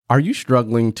Are you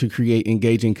struggling to create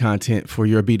engaging content for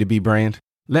your B2B brand?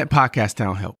 Let Podcast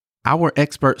Town help. Our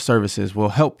expert services will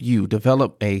help you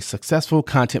develop a successful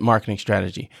content marketing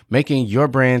strategy, making your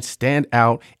brand stand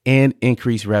out and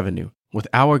increase revenue. With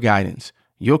our guidance,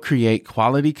 you'll create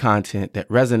quality content that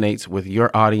resonates with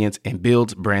your audience and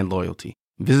builds brand loyalty.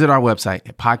 Visit our website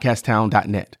at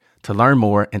podcasttown.net to learn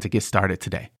more and to get started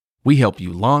today. We help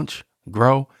you launch,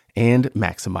 grow, and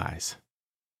maximize.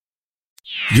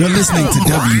 You're listening to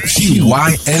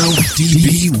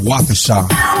WQYL-DB Waukesha,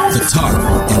 the talk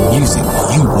and music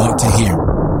you want to hear.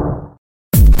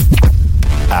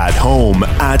 At home,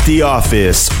 at the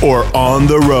office, or on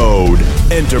the road.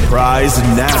 Enterprise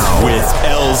Now with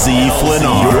LZ Flynn.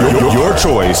 Your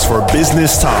choice for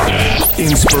business talk.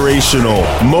 Inspirational,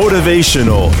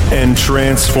 motivational, and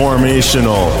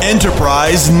transformational.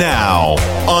 Enterprise Now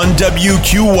on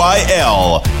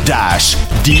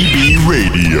WQYL-DB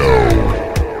Radio.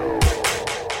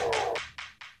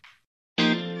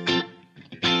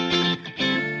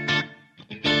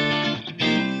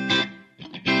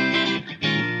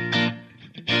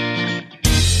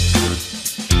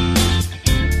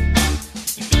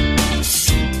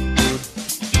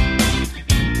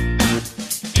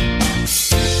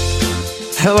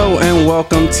 Hello and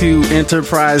welcome to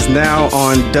Enterprise Now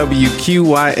on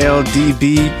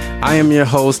WQYL-DB. I am your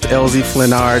host, LZ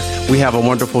Flynard. We have a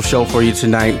wonderful show for you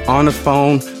tonight. On the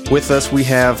phone with us, we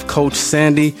have Coach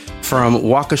Sandy from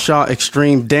Waukesha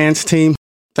Extreme Dance Team.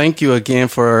 Thank you again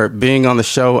for being on the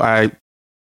show. I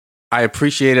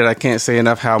appreciate it. I can't say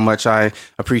enough how much I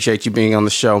appreciate you being on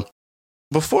the show.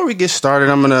 Before we get started,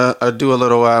 I'm going to do a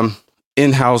little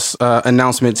in-house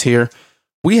announcements here.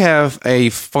 We have a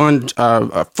fun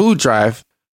food drive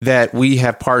that we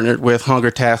have partnered with Hunger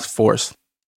Task Force.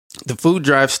 The food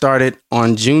drive started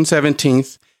on June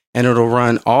 17th, and it'll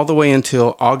run all the way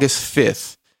until August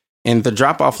 5th. And the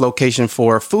drop-off location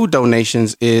for food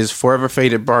donations is Forever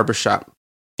Faded Barbershop.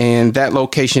 And that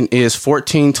location is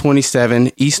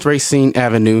 1427 East Racine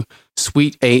Avenue,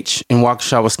 Suite H in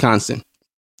Waukesha, Wisconsin.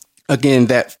 Again,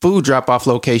 that food drop-off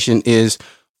location is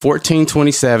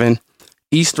 1427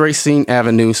 East Racine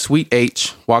Avenue, Suite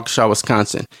H, Waukesha,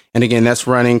 Wisconsin. And again, that's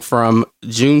running from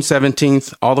June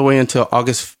 17th all the way until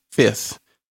August 5th.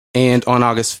 And on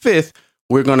August 5th,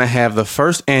 we're going to have the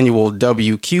first annual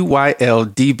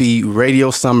WQYL-DB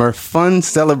Radio Summer Fun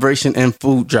Celebration and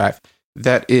Food Drive.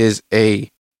 That is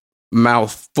a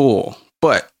mouthful,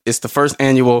 but it's the first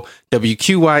annual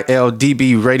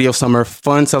WQYL-DB Radio Summer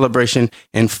Fun Celebration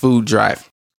and Food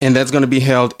Drive. And that's going to be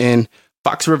held in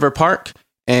Fox River Park.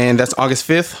 And that's August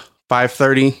 5th,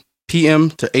 5:30 p.m.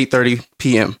 to 8:30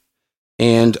 p.m.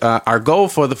 And our goal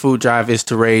for the food drive is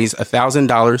to raise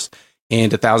 $1,000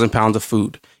 and 1,000 pounds of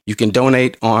food. You can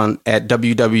donate at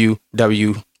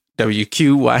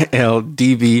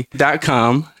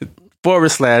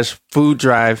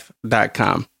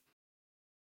www.qyldb.com/fooddrive.com.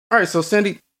 All right, so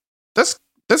Sandy, let's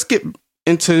get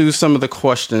into some of the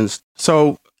questions.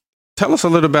 So tell us a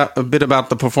bit about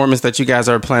the performance that you guys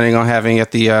are planning on having at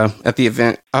the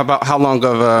event. About how long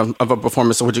of a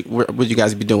performance would you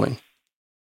guys be doing?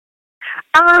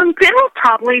 It'll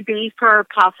probably be for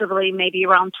possibly maybe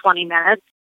around 20 minutes.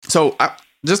 So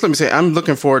just let me say, I'm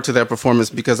looking forward to that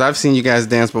performance because I've seen you guys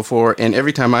dance before, and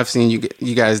every time I've seen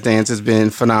you guys dance has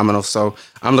been phenomenal. So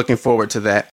I'm looking forward to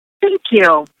that. Thank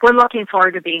you. We're looking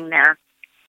forward to being there.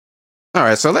 All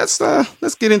right, so let's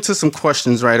get into some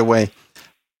questions right away.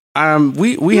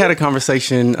 We had a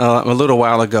conversation a little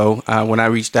while ago when I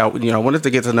reached out. I wanted to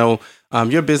get to know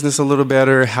your business a little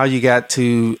better, how you got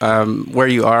to where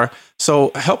you are.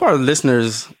 So help our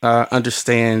listeners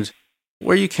understand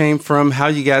where you came from, how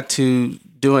you got to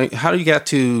do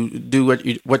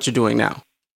what you're doing now.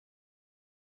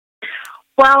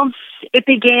 Well, it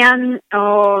began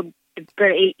 9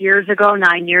 years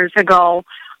ago.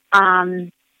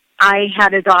 I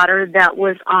had a daughter that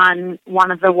was on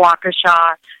one of the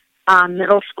Waukesha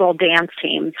middle school dance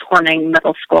teams, Horning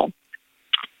Middle School.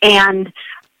 And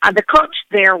the coach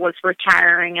there was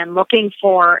retiring and looking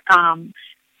for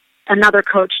another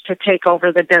coach to take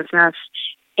over the business.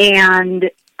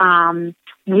 And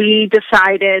we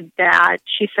decided that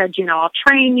she said, I'll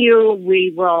train you.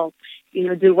 We will,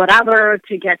 do whatever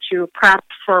to get you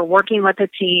prepped for working with the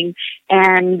team.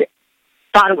 And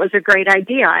thought it was a great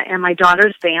idea. And my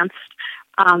daughter's danced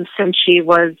since she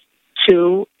was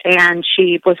 2, and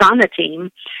she was on the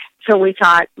team. So we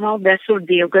thought, well, this would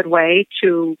be a good way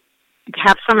to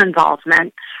have some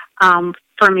involvement,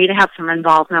 for me to have some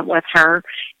involvement with her.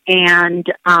 And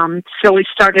so we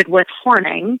started with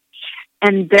Horning,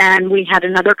 and then we had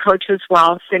another coach as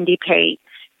well, Cindy Pate,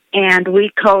 and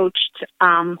we coached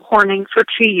Horning for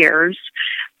 2 years.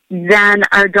 then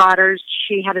our daughters,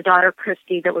 she had a daughter,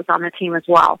 Christy, that was on the team as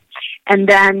well. And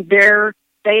then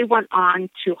they went on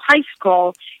to high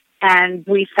school, and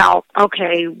we felt,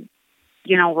 okay,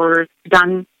 we're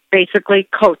done basically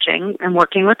coaching and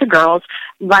working with the girls.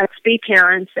 Let's be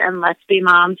parents and let's be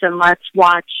moms and let's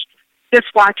watch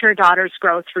our daughters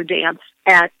grow through dance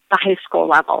at the high school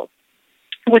level,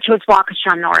 which was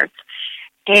Waukesha North.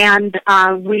 And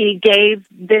we gave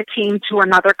the team to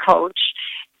another coach.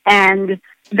 And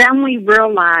then we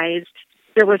realized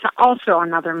there was also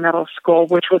another middle school,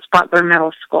 which was Butler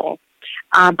Middle School.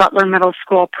 Butler Middle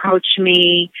School approached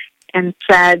me and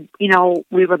said,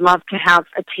 we would love to have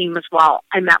a team as well.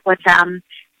 I met with them,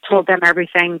 told them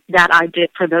everything that I did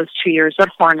for those 2 years at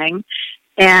Horning.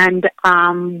 And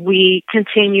we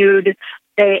continued.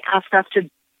 They asked us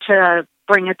to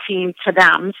bring a team to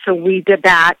them, so we did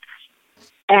that.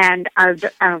 And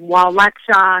while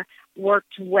Alexa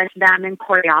worked with them in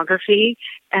choreography,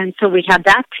 and so we had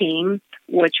that team,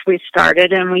 which we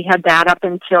started, and we had that up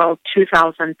until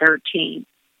 2013.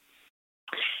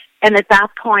 And at that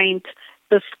point,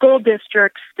 the school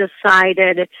districts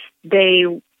decided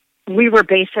we were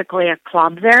basically a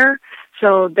club there,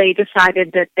 so they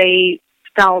decided that they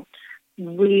felt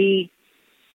we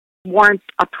weren't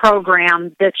a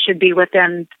program that should be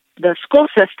within the school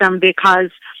system because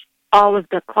all of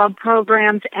the club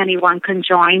programs, anyone can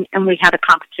join, and we had a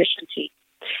competition team.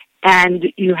 And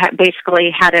you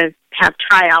basically had to have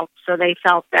tryouts, so they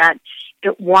felt that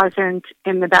it wasn't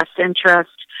in the best interest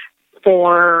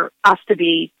for us to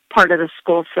be part of the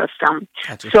school system.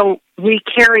 Gotcha. So we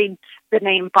carried the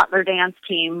name Butler Dance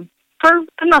Team for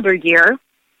another year.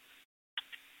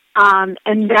 And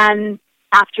then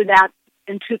after that,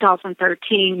 in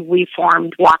 2013, we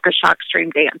formed Waukesha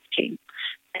Extreme Dance Team.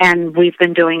 And we've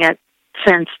been doing it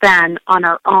since then on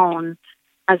our own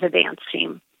as a dance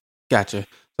team. Gotcha.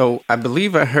 So I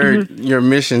believe I heard your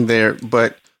mission there,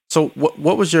 but so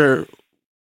what was your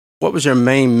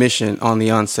main mission on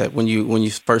the onset when you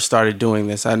first started doing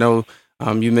this? I know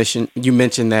you mentioned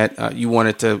that you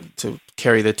wanted to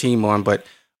carry the team on, but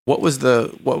what was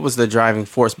the driving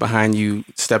force behind you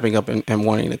stepping up and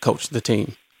wanting to coach the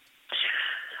team?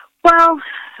 Well,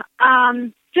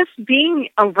 just being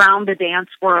around the dance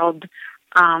world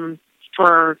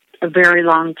for a very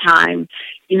long time,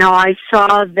 I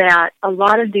saw that a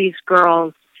lot of these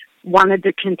girls wanted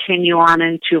to continue on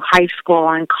into high school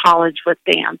and college with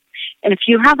dance. And if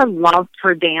you have a love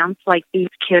for dance like these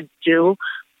kids do,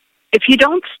 if you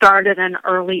don't start at an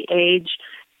early age,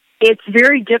 it's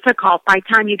very difficult by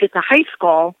the time you get to high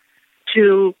school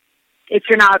if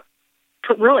you're not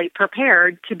really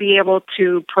prepared to be able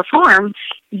to perform,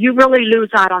 you really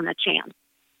lose out on the chance.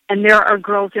 And there are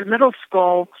girls in middle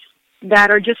school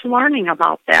that are just learning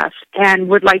about this and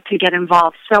would like to get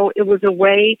involved. So it was a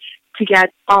way to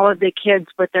get all of the kids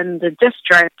within the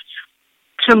district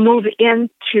to move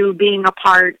into being a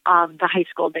part of the high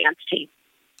school dance team.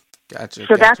 Gotcha.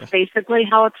 So that's basically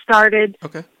how it started.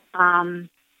 Okay.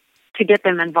 To get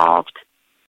them involved.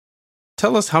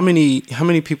 Tell us how many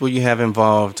people you have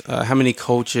involved, how many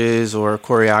coaches or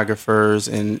choreographers,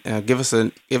 and give us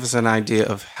an idea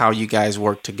of how you guys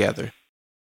work together.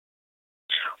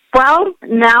 Well,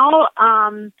 now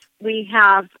we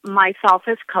have myself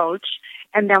as coach,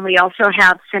 and then we also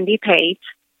have Cindy Pate.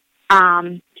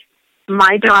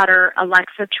 My daughter,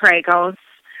 Alexa Tragos,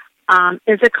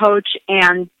 is a coach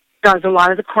and does a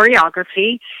lot of the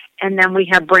choreography. And then we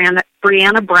have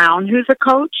Brianna Brown, who's a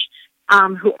coach,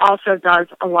 who also does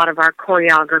a lot of our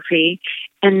choreography.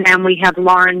 And then we have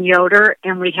Lauren Yoder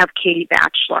and we have Katie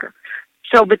Batchelor.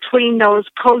 So between those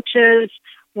coaches,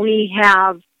 we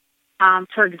have,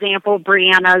 for example,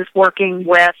 Brianna's working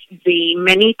with the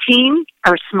mini team,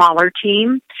 or smaller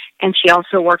team, and she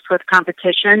also works with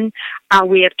competition.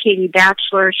 We have Katie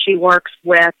Batchelor. She works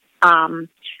with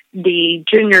the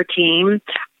junior team.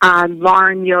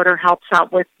 Lauren Yoder helps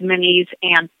out with minis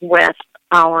and with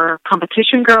our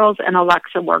competition girls, and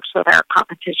Alexa works with our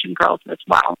competition girls as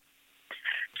well.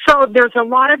 So there's a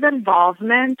lot of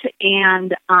involvement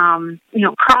and,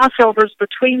 crossovers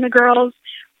between the girls,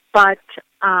 but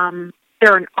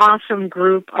they're an awesome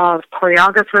group of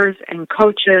choreographers and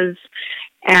coaches,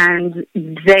 and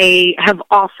they have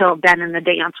also been in the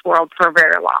dance world for a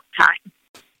very long time.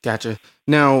 Gotcha.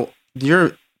 Now,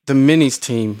 the minis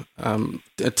team,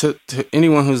 to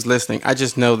anyone who's listening, I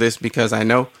just know this because I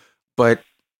know, but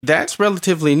that's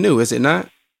relatively new, is it not?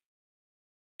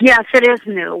 Yes, it is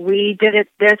new. We did it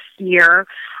this year.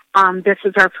 This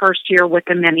is our first year with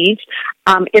the minis.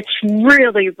 It's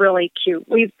really, really cute.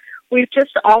 We've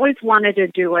just always wanted to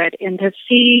do it, and to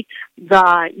see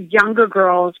the younger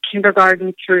girls,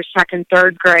 kindergarten through second,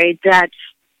 third grade, that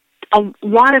a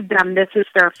lot of them, this is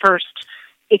their first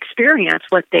experience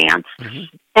with dance.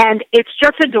 And it's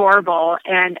just adorable.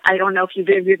 And I don't know if you've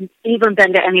even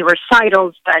been to any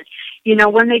recitals, but, you know,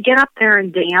 when they get up there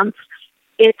and dance,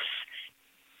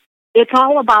 it's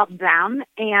all about them,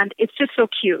 and it's just so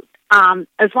cute.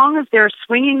 As long as they're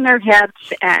swinging their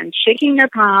hips and shaking their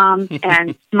palms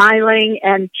and smiling,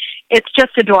 and it's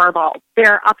just adorable.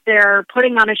 They're up there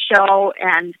putting on a show,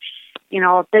 and, you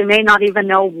know, they may not even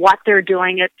know what they're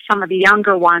doing at some of the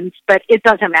younger ones, but it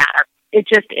doesn't matter. It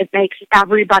makes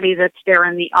everybody that's there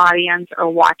in the audience or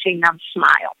watching them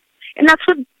smile. And that's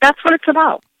what it's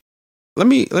about. Let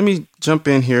me jump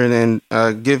in here and then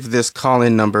give this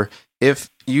call-in number. If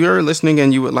you're listening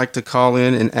and you would like to call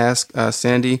in and ask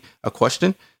Sandy a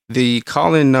question, the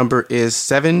call-in number is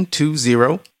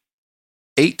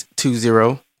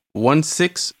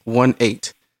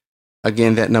 720-820-1618.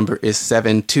 Again, that number is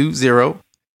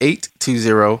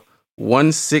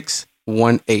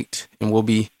 720-820-1618. And we'll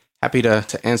be happy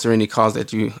to answer any calls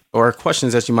that you or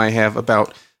questions that you might have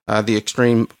about the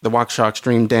Waukesha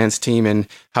Extreme Dance Team and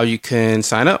how you can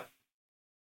sign up.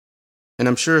 And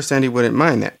I'm sure Sandy wouldn't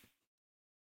mind that.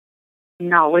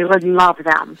 No, we would love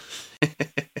them.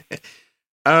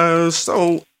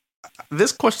 So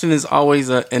this question is always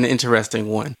an interesting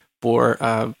one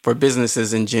for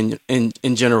businesses in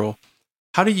general.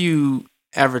 How do you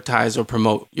advertise or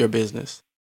promote your business?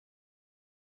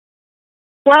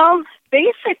 Well,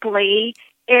 basically,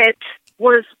 it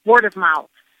was word of mouth.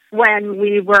 When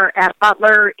we were at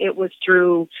Butler, it was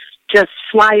through just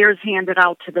flyers handed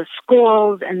out to the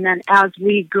schools. And then as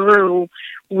we grew,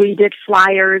 we did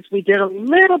flyers. We did a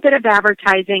little bit of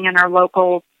advertising in our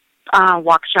local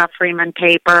Waukesha Freeman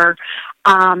paper.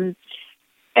 And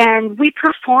we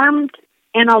performed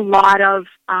in a lot of,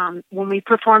 when we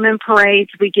perform in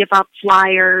parades, we give up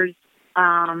flyers.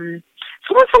 So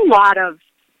it's a lot of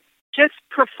just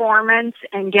performance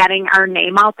and getting our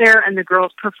name out there, and the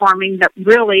girls performing that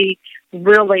really,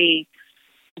 really,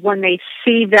 when they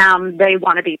see them, they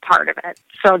want to be part of it.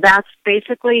 So that's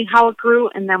basically how it grew,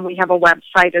 and then we have a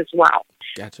website as well.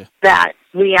 Gotcha. That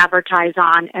we advertise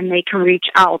on, and they can reach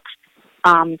out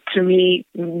to me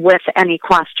with any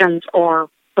questions or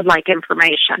would like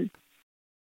information.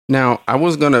 Now, I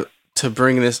was going to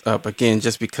bring this up again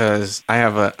just because I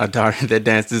have a daughter that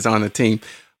dances on the team,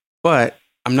 but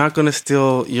I'm not going to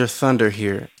steal your thunder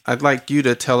here. I'd like you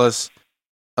to tell us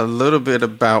a little bit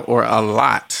about, or a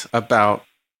lot about,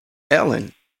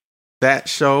 Ellen, that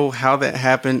show, how that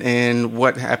happened, and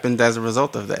what happened as a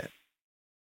result of that.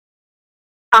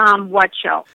 What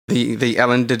show? The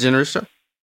Ellen DeGeneres Show.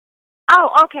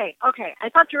 Oh, okay. I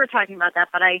thought you were talking about that,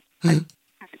 but I had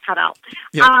to cut out.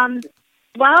 Yeah.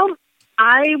 Well,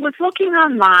 I was looking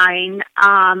online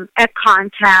at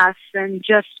contests and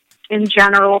just in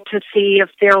general to see if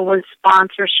there was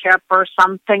sponsorship or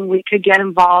something we could get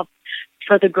involved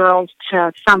for the girls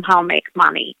to somehow make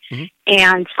money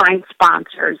and find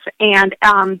sponsors. And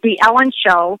the Ellen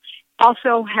Show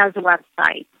also has a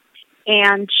website,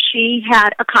 and she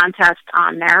had a contest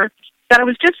on there that I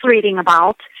was just reading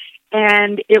about,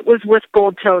 and it was with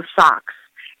Gold Toe Socks.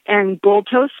 And Gold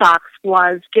Toe Socks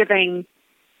was giving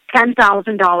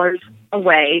 $10,000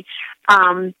 away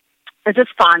as a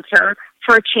sponsor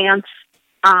for a chance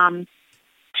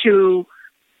to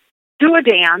do a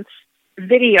dance,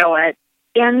 video it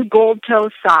in Gold Toe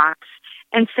Socks,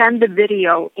 and send the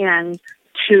video in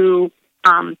to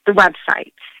the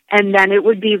website. And then it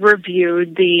would be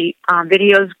reviewed. The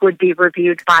videos would be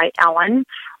reviewed by Ellen,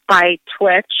 by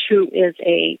Twitch, who is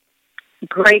a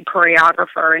great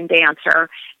choreographer and dancer,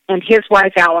 and his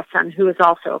wife, Allison, who is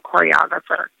also a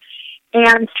choreographer,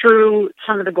 and through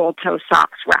some of the Gold Toe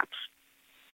Socks reps.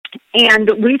 And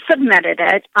we submitted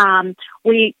it.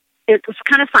 It was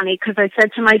kind of funny because I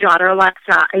said to my daughter,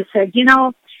 Alexa, I said, you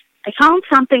know, I found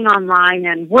something online,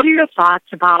 and what are your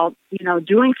thoughts about, you know,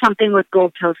 doing something with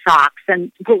Gold Toe Socks,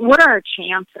 and what are our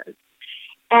chances?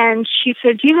 And she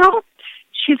said, you know,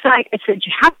 she's like, I said,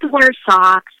 you have to wear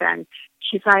socks, and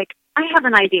she's like, I have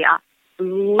an idea.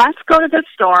 Let's go to the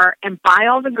store and buy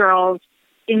all the girls,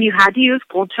 and you had to use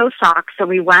Gold Toe Socks, so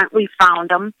we went, we found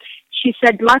them. She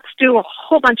said, let's do a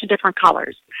whole bunch of different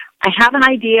colors. I have an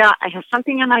idea. I have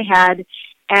something in my head,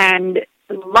 and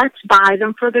let's buy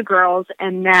them for the girls,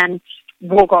 and then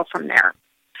we'll go from there.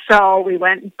 So we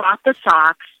went and bought the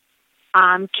socks,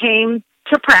 came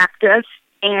to practice,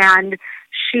 and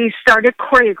she started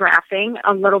choreographing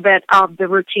a little bit of the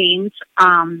routines,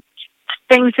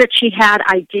 things that she had,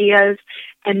 ideas,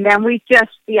 and then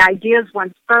the ideas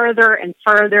went further and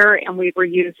further, and we were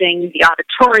using the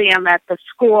auditorium at the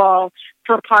school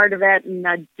for part of it, and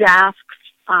the desks.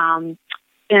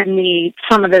 in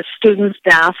some of the students'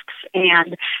 desks,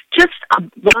 and just a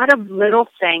lot of little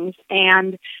things.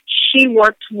 And she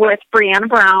worked with Brianna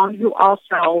Brown, who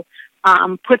also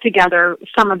put together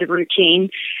some of the routine,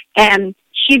 and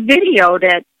she videoed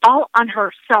it all on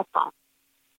her cell phone.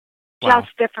 Wow.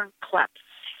 Just different clips.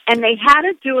 And they had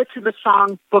to do it to the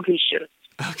song Boogie Shoes.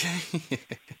 Okay.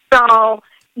 So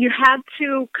you had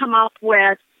to come up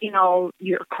with,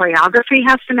 your choreography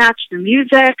has to match the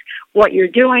music, what you're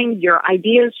doing, your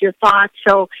ideas, your thoughts.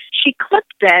 So she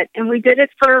clipped it, and we did it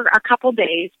for a couple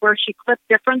days where she clipped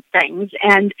different things.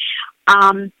 And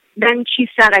then she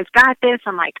said, I've got this.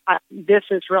 I'm like, this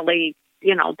is really,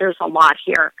 there's a lot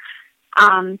here.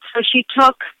 So she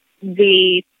took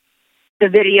the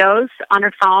videos on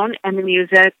her phone and the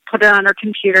music, put it on her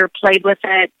computer, played with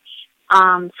it,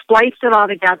 spliced it all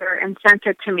together, and sent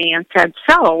it to me and said,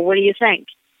 so, what do you think?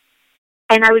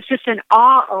 And I was just in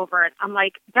awe over it. I'm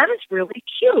like, that is really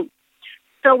cute.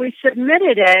 So we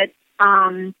submitted it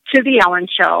to the Ellen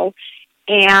Show,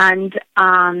 and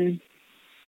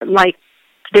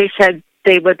they said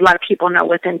they would let people know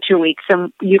within 2 weeks,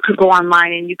 and you could go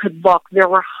online and you could look. There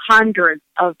were hundreds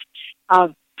of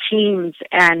teams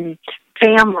and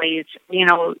families,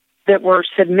 that were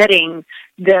submitting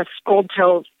this Gold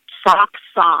Toe Sock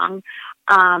song.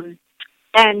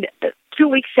 And 2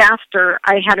 weeks after,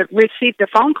 I had received a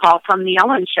phone call from the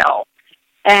Ellen Show,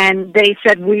 and they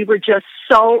said we were just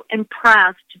so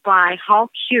impressed by how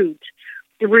cute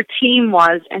the routine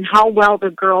was and how well the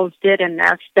girls did in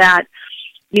this that,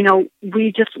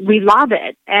 we love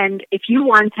it. And if you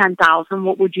won $10,000,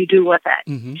 what would you do with it?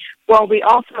 Mm-hmm. Well, we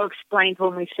also explained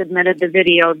when we submitted the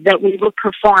video that we were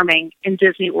performing in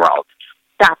Disney World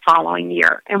that following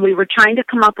year. And we were trying to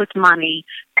come up with money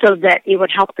so that it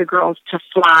would help the girls to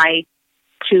fly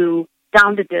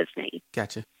down to Disney.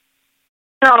 Gotcha.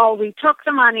 So we took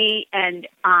the money, and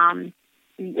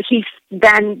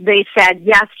then they said,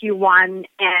 yes, you won,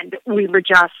 and we were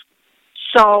just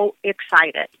so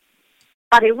excited.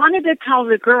 But I wanted to tell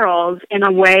the girls in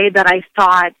a way that I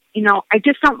thought, I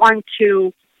just don't want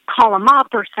to call them up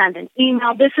or send an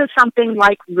email. This is something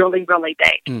like really, really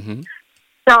big. Mm-hmm.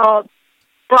 So,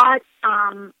 but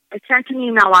I sent an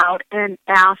email out and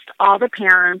asked all the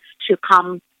parents to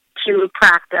come to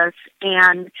practice,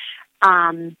 and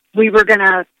we were going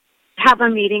to have a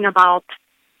meeting about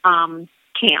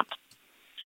camp,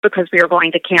 because we were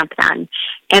going to camp then.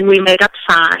 And we made up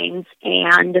signs,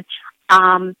 and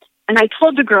I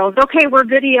told the girls, okay, we're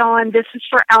videoing. This is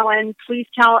for Ellen. Please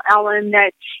tell Ellen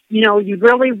that, you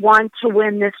really want to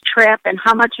win this trip and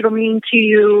how much it'll mean to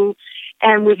you.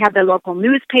 And we had the local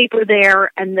newspaper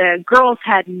there, and the girls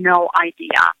had no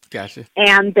idea. Gotcha.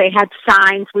 And they had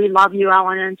signs, we love you,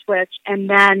 Ellen and Switch. And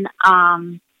then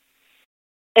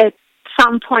at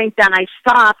some point then I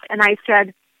stopped and I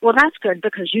said, well, that's good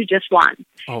because you just won.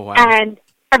 Oh, wow. And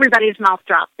everybody's mouth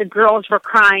dropped. The girls were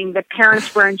crying. The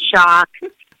parents were in shock.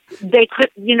 They could,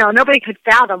 nobody could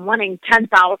fathom winning $10,000.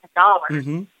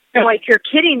 Mm-hmm. They're like, you're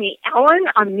kidding me, Ellen,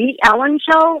 on the Ellen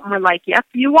Show? And we're like, yep,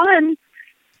 you won.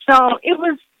 So it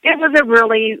was a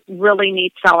really, really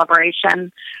neat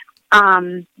celebration.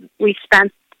 We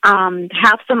spent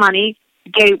half the money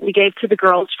we gave to the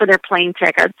girls for their plane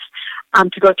tickets,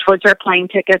 to go towards their plane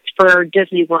tickets for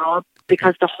Disney World,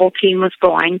 because the whole team was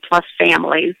going, plus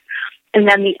families. And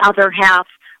then the other half,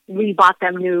 we bought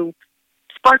them new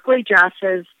sparkly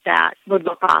dresses that would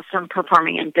look awesome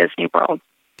performing in Disney World.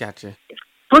 Gotcha. It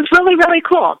was really, really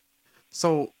cool.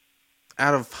 So,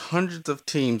 out of hundreds of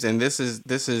teams, and this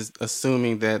is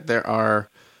assuming that there are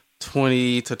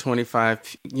 20 to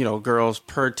 25, girls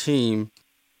per team.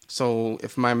 So,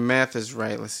 if my math is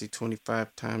right, let's see,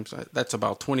 25 times, that's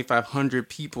about 2,500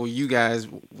 people you guys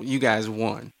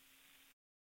won.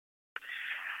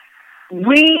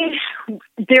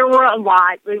 There were a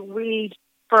lot.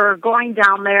 For going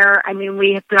down there,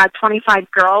 we got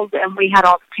 25 girls, and we had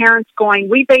all the parents going.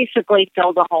 We basically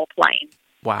filled the whole plane.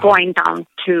 Wow. Going down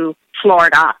to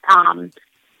Florida,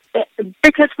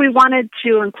 because we wanted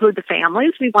to include the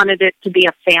families. We wanted it to be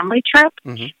a family trip.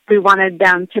 Mm-hmm. We wanted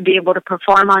them to be able to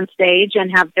perform on stage and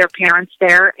have their parents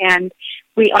there. And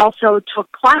we also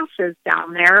took classes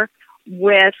down there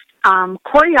with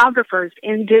choreographers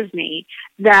in Disney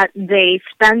that they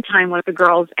spend time with the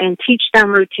girls and teach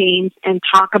them routines and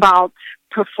talk about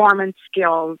performance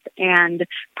skills and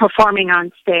performing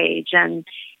on stage. And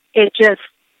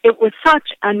it was such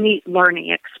a neat learning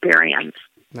experience.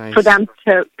 Nice. For them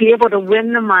to be able to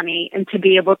win the money and to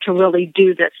be able to really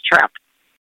do this trip.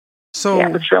 So yeah,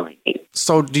 it was really neat.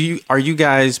 So are you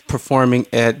guys performing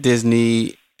at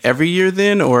Disney every year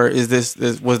then, or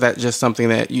was that just something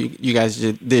that you guys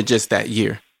did just that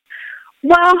year?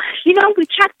 Well, we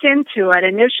checked into it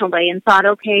initially and thought,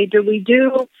 okay, do we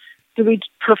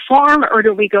perform or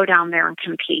do we go down there and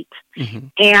compete? Mm-hmm.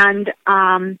 And,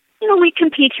 we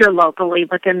compete here locally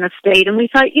within the state. And we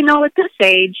thought, at this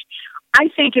age, I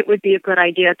think it would be a good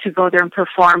idea to go there and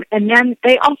perform. And then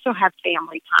they also have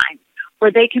family time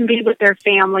where they can be with their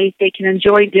families, they can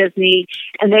enjoy Disney,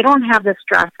 and they don't have the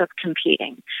stress of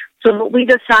competing. So what we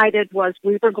decided was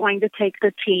we were going to take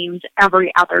the teams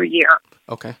every other year.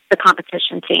 Okay. The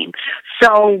competition team.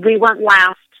 So we went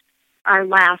our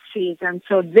last season.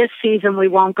 So this season we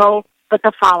won't go, but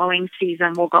the following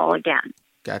season we'll go again.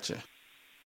 Gotcha.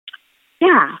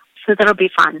 Yeah. So that'll be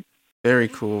fun. Very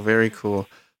cool. Very cool.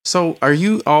 So are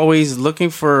you always looking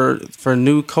for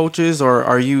new coaches, or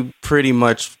are you pretty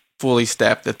much fully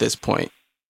staffed at this point?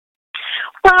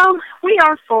 Well, we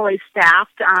are fully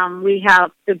staffed. We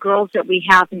have the girls that we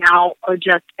have now are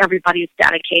just everybody's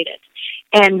dedicated.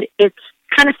 And it's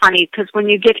kind of funny because when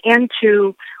you get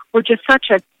into,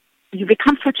 you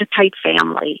become such a tight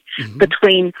family mm-hmm.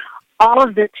 between all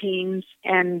of the teams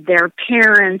and their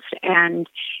parents and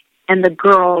the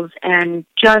girls, and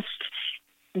just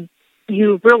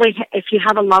you really, if you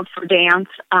have a love for dance,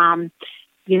 and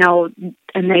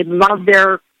they love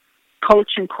their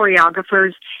coach and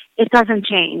choreographers, it doesn't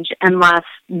change unless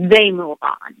they move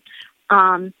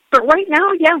on. But right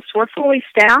now, yes, we're fully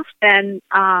staffed and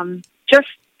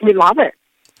we love it.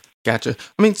 Gotcha.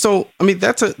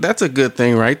 That's a good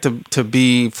thing, right? To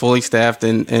be fully staffed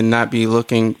and not be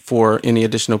looking for any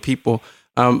additional people.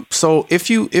 So if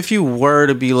you were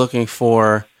to be looking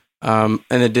for an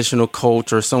additional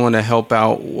coach or someone to help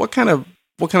out, what kind of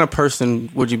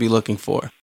person would you be looking for?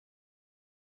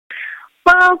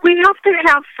 Well, we have to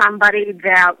have somebody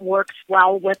that works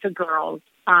well with the girls,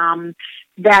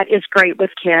 that is great with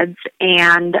kids,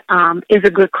 and is a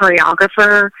good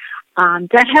choreographer,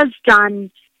 that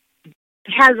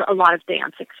has a lot of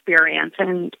dance experience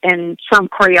and some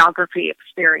choreography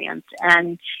experience,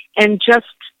 and just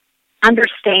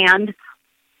understand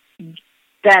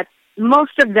that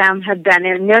most of them have been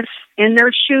in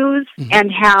their shoes mm-hmm.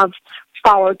 and have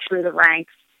followed through the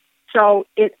ranks. So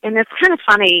it's kind of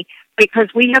funny because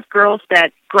we have girls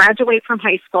that graduate from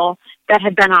high school that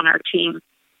have been on our team,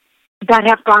 that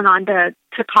have gone on to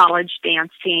college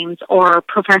dance teams or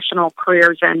professional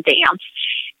careers in dance,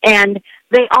 and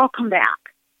they all come back.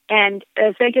 And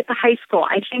as they get to high school,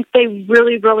 I think they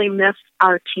really, really miss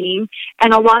our team.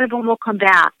 And a lot of them will come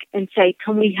back and say,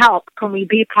 can we help? Can we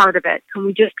be part of it? Can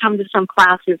we just come to some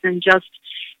classes and just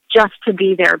to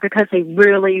be there? Because they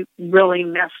really, really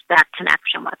miss that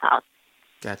connection with us.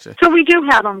 Gotcha. So we do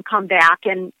have them come back,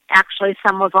 and actually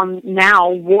some of them now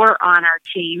were on our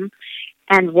team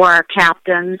and were our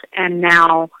captains, and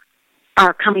now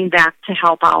are coming back to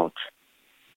help out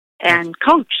and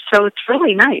coach. So it's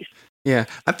really nice. Yeah,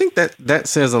 I think that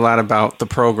says a lot about the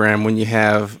program when you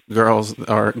have girls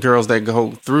that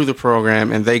go through the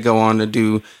program and they go on to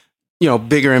do,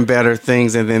 bigger and better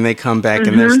things, and then they come back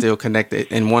mm-hmm. and they're still connected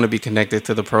and want to be connected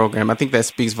to the program. I think that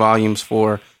speaks volumes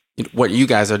for what you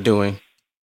guys are doing.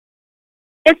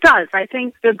 It does. I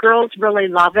think the girls really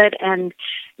love it, and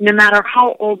no matter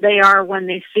how old they are, when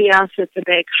they see us, it's a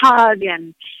big hug,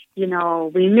 and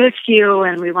we miss you,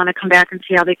 and we want to come back and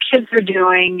see how the kids are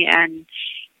doing, and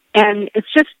it's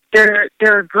just they're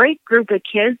a great group of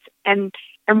kids, and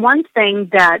one thing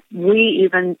that we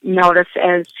even notice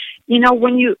is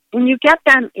when you get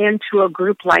them into a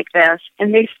group like this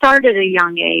and they start at a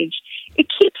young age, it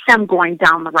keeps them going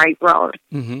down the right road.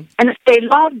 Mm-hmm. And if they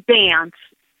love dance,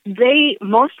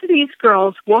 most of these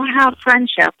girls will have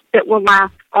friendships that will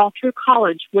last all through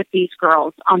college with these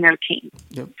girls on their team.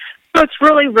 Yep. So it's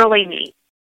really, really neat.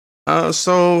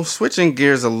 So switching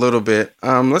gears a little bit,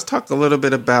 let's talk a little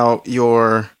bit about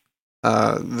your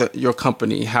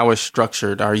company, how it's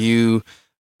structured. Are you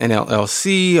an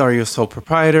LLC? Are you a sole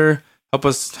proprietor? Help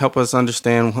us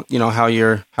understand, how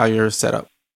you're set up.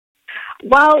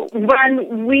 Well,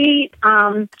 when we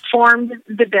formed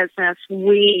the business,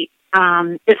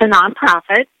 it's a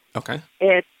nonprofit. Okay.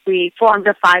 We formed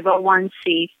a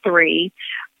 501c3.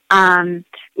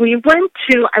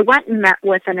 I went and met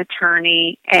with an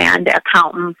attorney and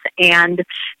accountants, and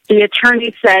the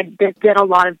attorney said that did a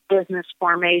lot of business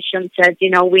formation, said,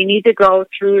 we need to go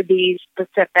through these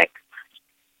specific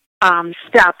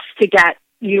steps to get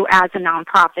you as a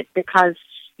nonprofit, because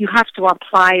you have to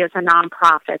apply as a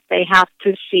nonprofit. They have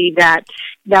to see that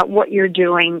what you're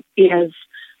doing is,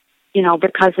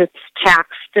 because it's tax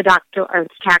deductible or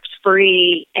it's tax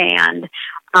free, and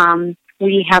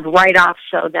we have write-offs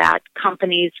so that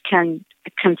companies can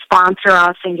sponsor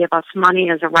us and give us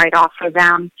money as a write-off for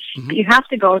them. Mm-hmm. You have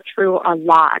to go through a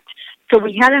lot So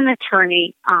we had an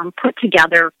attorney put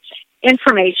together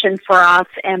information for us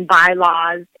and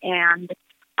bylaws and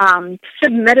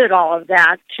submitted all of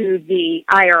that to the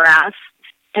IRS,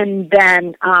 and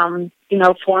then,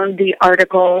 formed the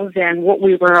articles and what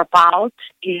we were about,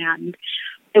 and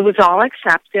it was all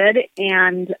accepted,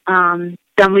 and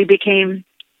then we became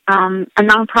a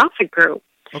nonprofit group.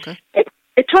 Okay.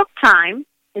 It took time.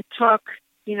 It took,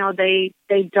 they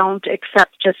don't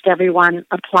accept just everyone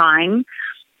applying,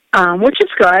 which is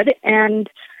good, and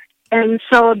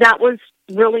so that was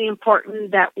really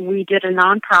important that we did a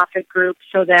nonprofit group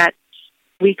so that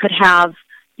we could have,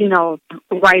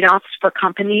 write-offs for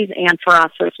companies and for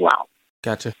us as well.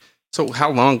 Gotcha. So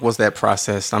how long was that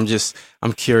process? I'm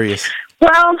curious.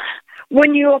 Well,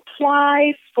 when you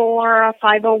apply for a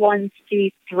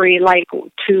 501c3, like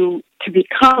to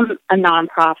become a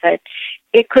nonprofit,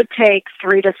 it could take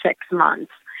 3 to 6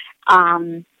 months,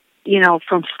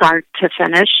 from start to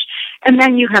finish. And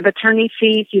then you have attorney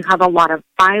fees. You have a lot of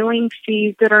filing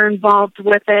fees that are involved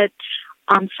with it.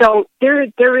 So there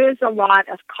is a lot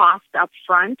of cost up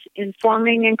front in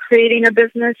forming and creating a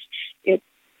business.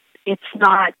 It's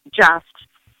not just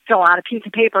fill out a piece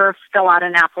of paper, fill out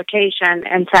an application,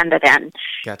 and send it in.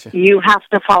 Gotcha. You have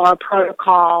to follow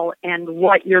protocol and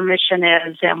what your mission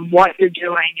is and what you're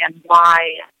doing and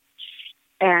why.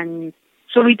 And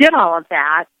so we did all of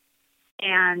that,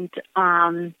 and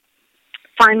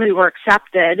finally were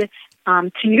accepted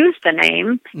to use the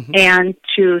name and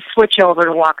to switch over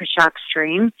to Waukesha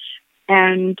Extreme.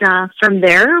 And from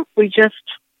there, we just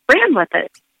ran with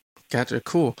it. Gotcha.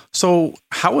 Cool. So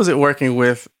how was it working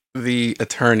with the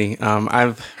attorney?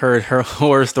 I've heard her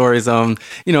horror stories,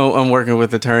 working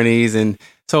with attorneys. And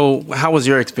so how was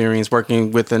your experience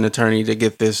working with an attorney to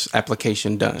get this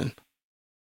application done?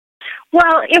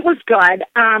 Well, it was good.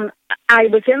 I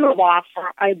was in the law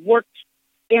firm. I worked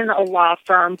in a law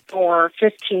firm for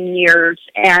 15 years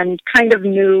and kind of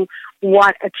knew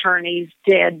what attorneys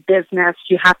did business.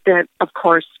 You have to, of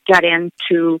course,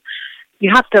 you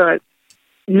have to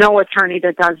know attorney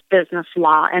that does business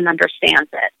law and understands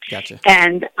it. Gotcha.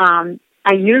 And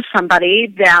I knew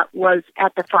somebody that was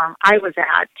at the firm I was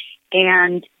at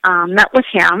and met with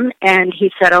him, and he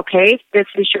said, okay, this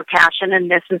is your passion and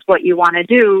this is what you want to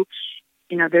do.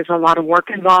 There's a lot of work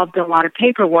involved, a lot of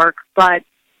paperwork, but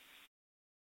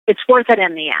it's worth it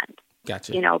in the end.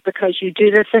 Gotcha. Because you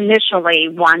do this initially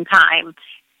one time,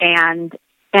 and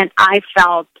I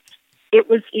felt it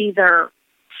was either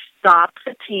stop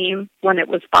the team when it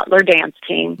was Butler Dance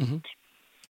Team,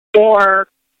 or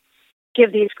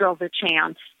give these girls a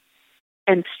chance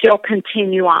and still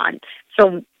continue on.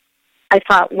 So I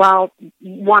thought, well,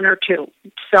 one or two.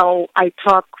 So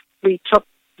we took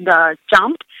the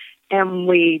jump and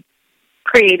we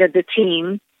created the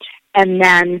team, and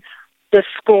then the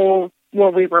school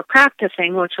where we were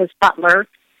practicing, which was Butler,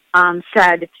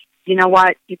 said, you know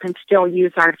what, you can still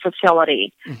use our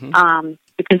facility.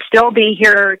 You can still be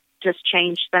here, just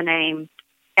change the name,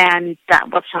 and that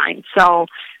was fine. So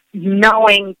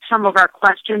knowing some of our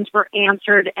questions were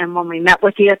answered, and when we met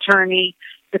with the attorney,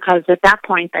 because at that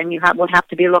point then would have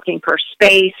to be looking for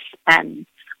space and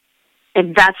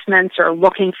investments or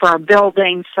looking for a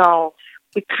building. So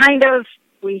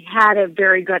we had a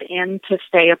very good in to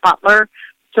stay at Butler,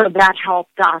 so that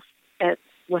helped us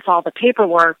with all the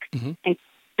paperwork and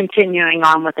continuing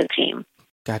on with the team.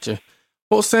 Gotcha.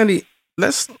 Well, Sandy,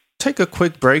 let's take a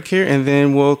quick break here, and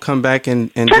then we'll come back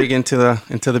and dig into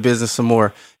the business some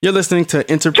more. You're listening to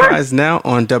Enterprise Now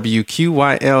on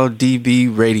WQYL-DB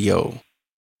Radio.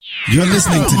 You're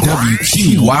listening to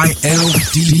WQYL-DB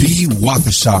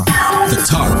Waukesha, the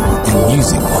talk and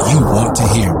music you want to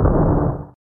hear.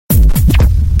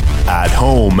 At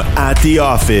home, at the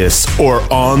office, or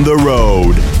on the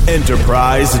road.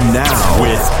 Enterprise Now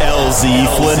with LZ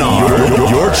Flinard.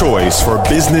 Your choice for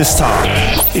business talk.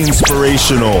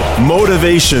 Inspirational,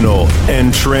 motivational,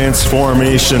 and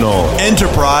transformational.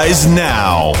 Enterprise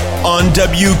Now on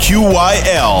WQYL-DB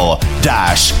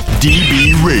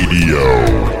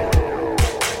Radio.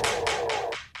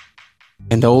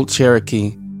 An old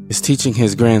Cherokee is teaching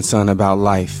his grandson about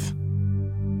life.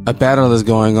 A battle is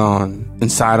going on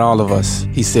inside all of us,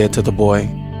 he said to the boy.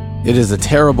 It is a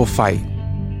terrible fight,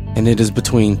 and it is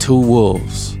between two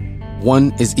wolves.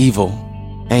 One is evil,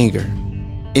 anger,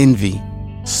 envy,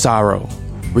 sorrow,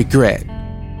 regret,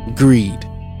 greed,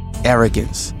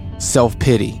 arrogance,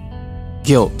 self-pity,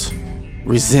 guilt,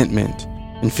 resentment,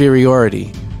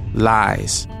 inferiority,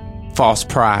 lies, false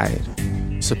pride,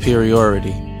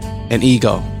 superiority, and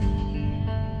ego.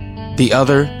 The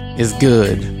other is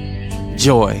good,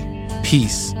 joy,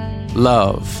 peace,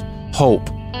 love, hope,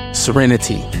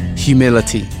 serenity,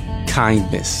 humility,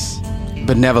 kindness.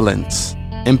 benevolence,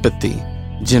 empathy,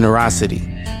 generosity,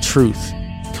 truth,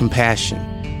 compassion,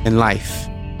 and life.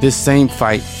 This same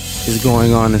fight is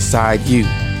going on inside you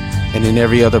and in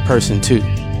every other person too.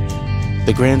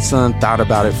 The grandson thought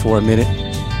about it for a minute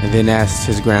and then asked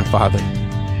his grandfather,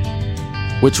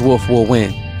 "Which wolf will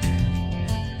win?"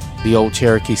 The old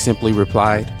Cherokee simply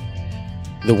replied,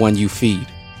 "The one you feed."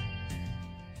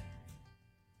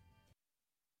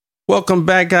 Welcome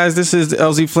back, guys. This is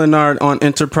LZ Flinnard on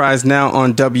Enterprise Now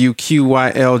on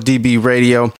WQYL DB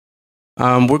Radio.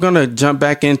 We're going to jump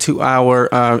back into our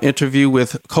interview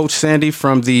with Coach Sandy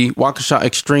from the Waukesha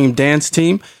Extreme Dance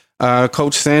Team.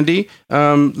 Coach Sandy,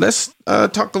 let's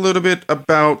talk a little bit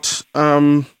about,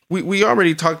 we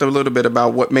already talked a little bit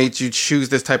about what made you choose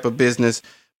this type of business,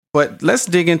 but let's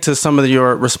dig into some of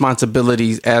your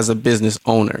responsibilities as a business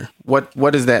owner.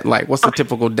 What is that like? What's a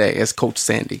typical day as Coach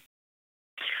Sandy?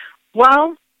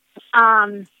 Well,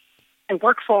 I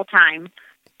work full time,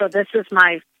 so this is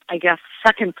my, I guess,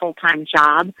 second full time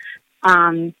job.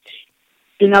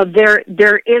 You know,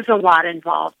 there is a lot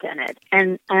involved in it,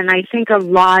 and I think a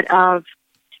lot of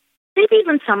maybe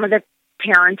even some of the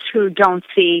parents who don't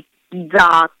see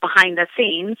the behind the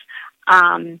scenes,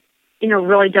 you know,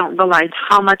 really don't realize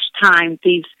how much time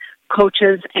these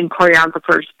coaches and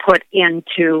choreographers put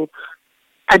into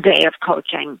a day of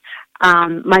coaching.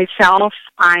 Myself,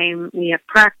 we have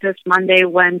practice Monday,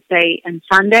 Wednesday, and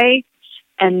Sunday.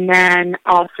 And then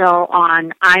also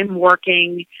I'm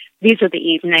working, these are the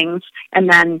evenings, and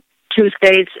then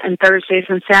Tuesdays and Thursdays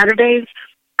and Saturdays,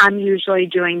 I'm usually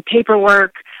doing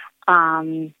paperwork,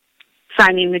 signing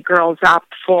the girls up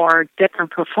for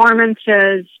different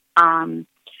performances,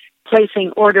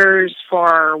 placing orders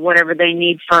for whatever they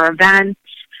need for events.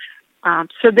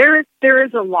 So there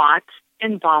is a lot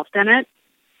involved in it.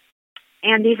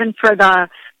 And even for the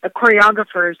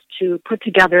choreographers to put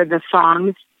together the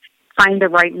songs, find the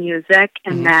right music,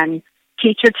 and then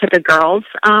teach it to the girls.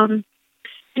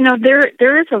 You know,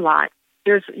 there is a lot.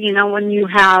 There's, you know, when you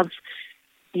have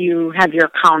your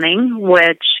accounting,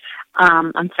 which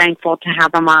I'm thankful to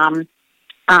have a mom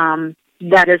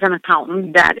that is an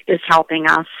accountant that is helping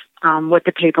us with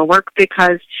the paperwork,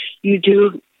 because you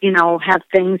do, you know, have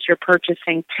things you're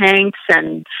purchasing, tanks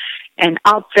and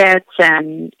outfits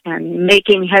and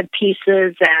making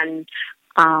headpieces and,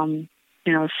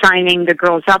 you know, signing the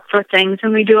girls up for things.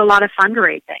 And we do a lot of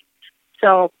fundraising.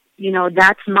 So, you know,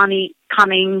 that's money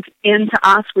coming into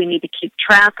us. We need to keep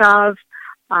track of.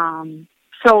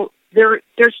 So there's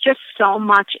just so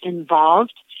much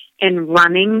involved in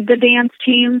running the dance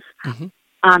teams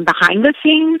behind the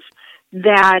scenes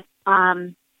that,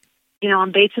 you know,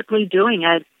 I'm basically doing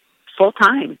it full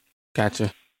time.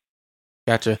 Gotcha.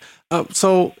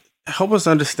 So help us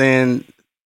understand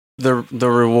the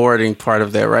rewarding part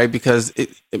of that, right? Because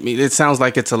it sounds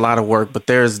like it's a lot of work, but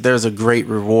there's a great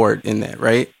reward in that,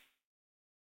 right?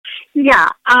 Yeah.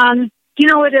 You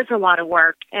know, it is a lot of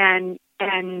work, and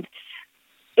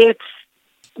it's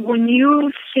when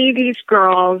you see these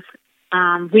girls,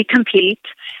 we compete,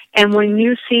 and when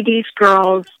you see these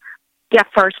girls get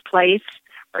first place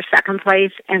or second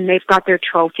place, and they've got their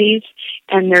trophies,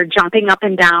 and they're jumping up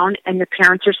and down, and the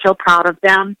parents are so proud of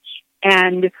them.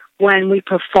 And when we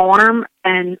perform,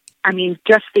 and I mean,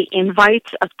 just the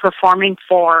invites of performing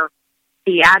for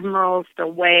the Admirals, the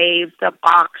Wave, the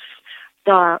Bucks,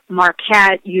 the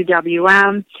Marquette,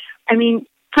 UWM. I mean,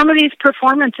 some of these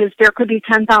performances, there could be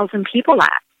 10,000 people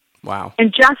at. Wow.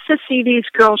 And just to see these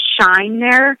girls shine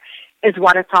there is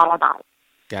what it's all about.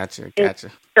 Gotcha. It's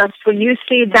just when you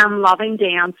see them loving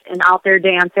dance and out there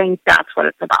dancing, that's what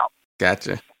it's about.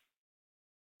 Gotcha.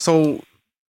 So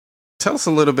tell us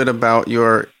a little bit about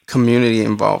your community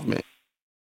involvement.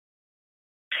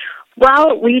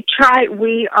 Well, we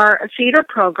are a feeder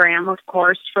program, of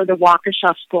course, for the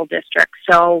Waukesha School District.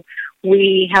 So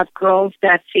we have girls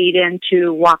that feed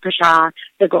into Waukesha,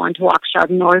 that go into Waukesha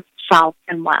North, South,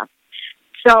 and West.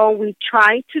 So we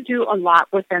try to do a lot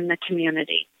within the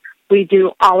community. We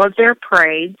do all of their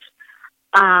parades.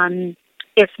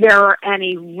 If there are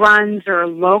any runs or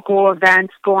local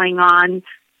events going on,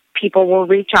 people will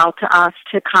reach out to us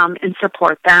to come and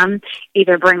support them,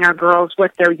 either bring our girls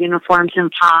with their uniforms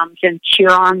and poms and cheer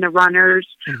on the runners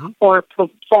or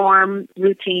perform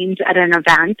routines at an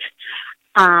event.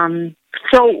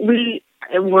 So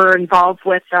we're involved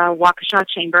with the Waukesha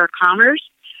Chamber of Commerce.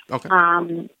 Okay.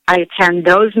 I attend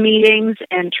those meetings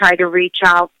and try to reach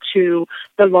out to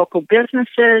the local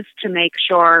businesses to make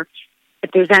sure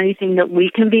if there's anything that we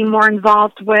can be more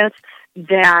involved with,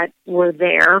 that we're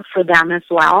there for them as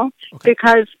well. Okay.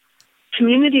 Because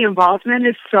community involvement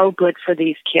is so good for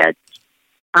these kids.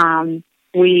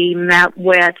 We met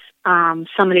with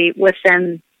somebody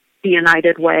within the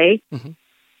United Way, Mm-hmm.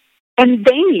 and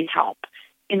they need help.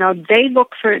 They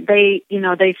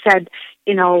said,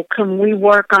 can we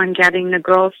work on getting the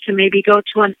girls to maybe go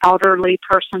to an elderly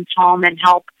person's home and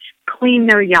help clean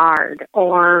their yard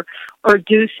or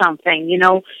do something.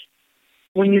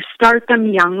 When you start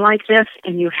them young like this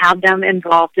and you have them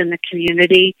involved in the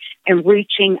community and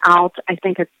reaching out, I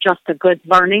think it's just a good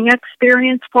learning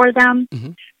experience for them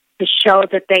Mm-hmm. to show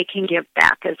that they can give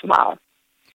back as well.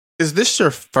 Is this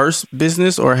your first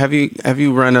business, or have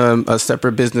you run a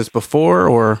separate business before,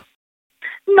 or?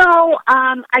 No,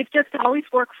 I've just always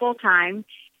worked full time,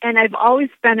 and I've always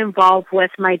been involved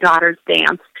with my daughter's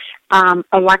dance.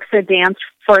 Alexa danced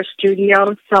for a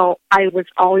studio, so I was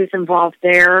always involved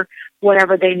there.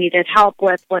 Whatever they needed help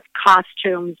with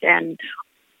costumes and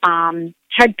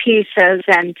headpieces,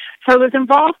 and so I was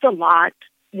involved a lot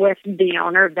with the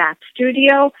owner of that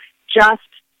studio, just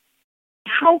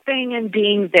helping and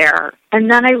being there. And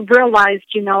then I realized,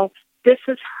 this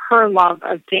is her love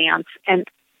of dance, and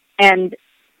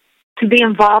to be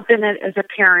involved in it as a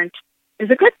parent is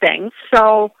a good thing.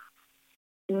 So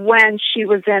when she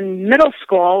was in middle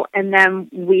school, and then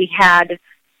we had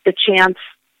the chance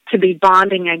to be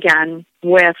bonding again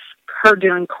with her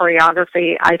doing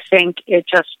choreography, I think it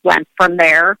just went from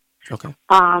there. Okay.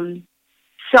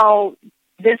 So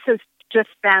this has just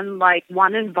been like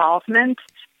one involvement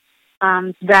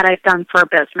that I've done for a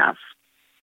business.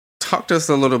 Talk to us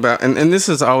a little about, and this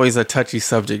is always a touchy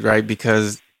subject, right?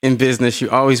 Because in business, you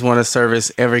always want to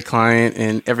service every client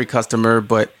and every customer,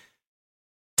 but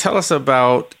tell us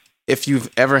about if you've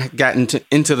ever gotten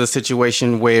into the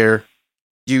situation where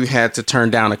you had to turn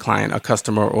down a client, a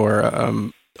customer, or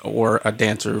a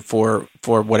dancer for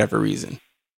whatever reason.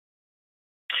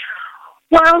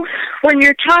 Well, when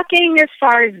you're talking as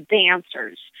far as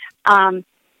dancers,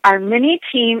 our mini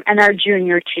team and our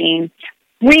junior team,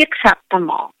 we accept them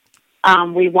all.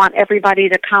 We want everybody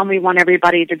to come. We want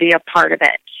everybody to be a part of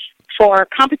it. For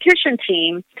competition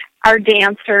team, our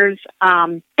dancers,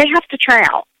 they have to try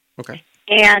out. Okay.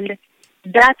 And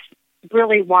that's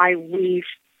really why we've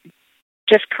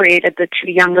just created the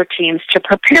two younger teams to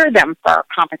prepare them for our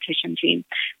competition team.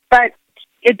 But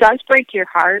it does break your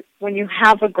heart when you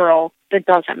have a girl that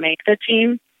doesn't make the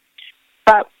team.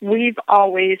 But we've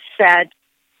always said,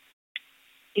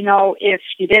 if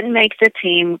you didn't make the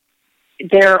team,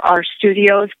 there are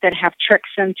studios that have tricks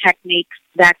and techniques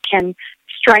that can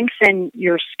strengthen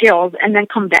your skills and then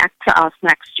come back to us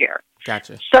next year.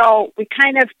 Gotcha. So we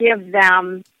kind of give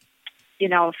them,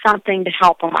 something to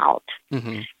help them out.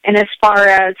 Mm-hmm. And as far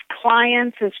as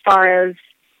clients, we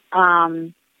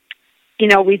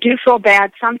do feel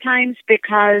bad sometimes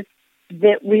because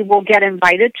that we will get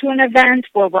invited to an event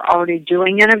where we're already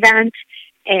doing an event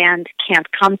and can't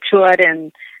come to it.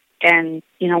 And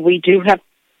we do have,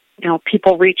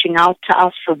 people reaching out to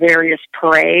us for various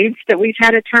parades that we've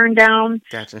had to turn down.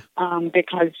 Gotcha. But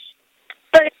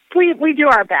we do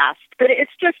our best. But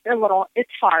it's just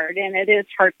it's hard and it is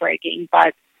heartbreaking,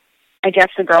 but I guess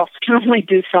the girls can only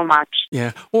do so much.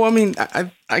 Yeah. Well, I mean,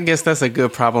 I guess that's a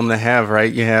good problem to have,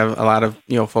 right? You have a lot of,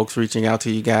 folks reaching out to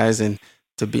you guys, and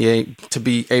to be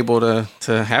able to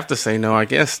have to say no, I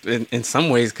guess in some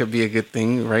ways could be a good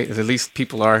thing, right? At least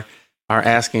people are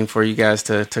asking for you guys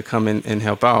to come in and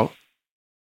help out.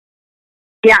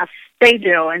 Yes, they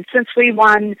do. And since we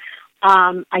won,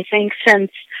 I think since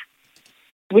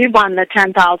we won the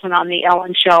 $10,000 on the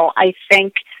Ellen Show, I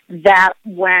think that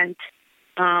went,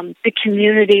 the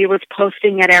community was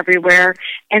posting it everywhere.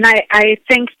 And I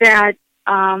think that,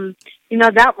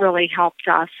 that really helped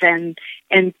us. And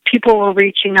people were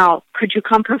reaching out, could you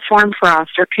come perform for us?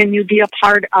 Or can you be a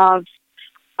part of,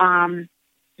 our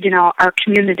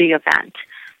community event?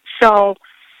 So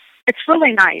it's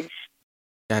really nice.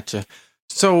 Gotcha.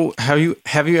 So have you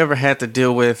ever had to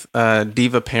deal with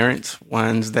diva parents,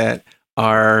 ones that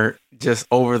are just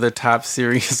over the top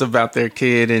serious about their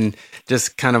kid and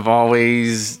just kind of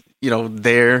always,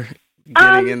 there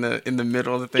getting in the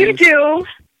middle of the thing? You do.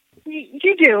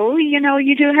 You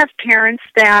do have parents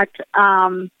that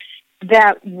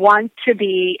that want to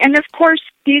be, and of course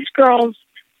these girls,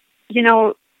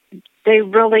 they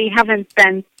really haven't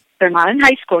been. They're not in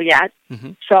high school yet.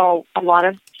 Mm-hmm. So a lot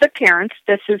of the parents,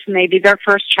 this is maybe their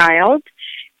first child,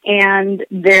 and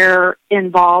they're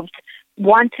involved,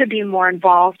 want to be more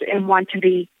involved and want to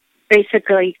be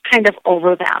basically kind of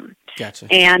over them. Gotcha.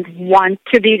 And want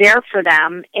to be there for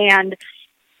them. And,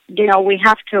 we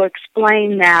have to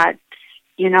explain that,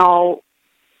 you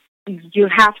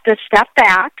have to step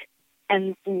back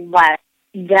and let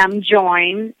them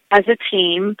join as a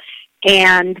team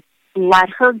and let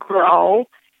her grow.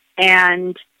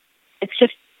 And it's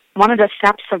just, the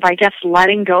steps of, I guess,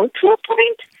 letting go to a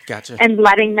point. Gotcha. And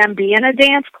letting them be in a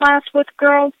dance class with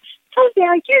girls. So,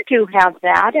 yeah, you do have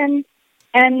that.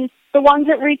 And the ones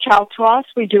that reach out to us,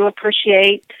 we do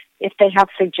appreciate if they have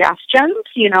suggestions,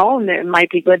 and it might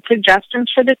be good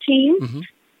suggestions for the team. Mm-hmm.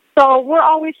 So we're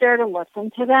always there to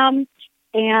listen to them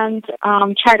and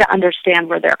try to understand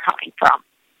where they're coming from.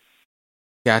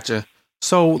 Gotcha.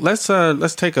 So let's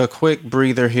take a quick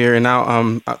breather here, and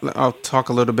I'll talk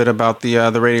a little bit about the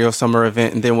Radio Summer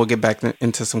event, and then we'll get back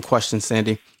into some questions,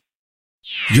 Sandy.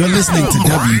 You're listening to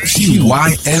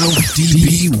WQYL-DB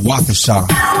Waukesha,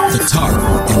 the talk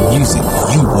and music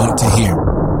you want to hear.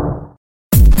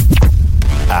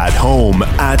 At home,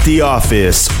 at the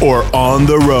office, or on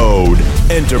the road.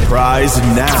 Enterprise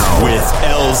Now with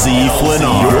LZ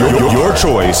Flinard. Your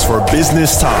choice for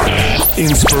business talk.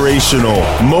 Inspirational,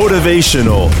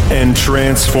 motivational, and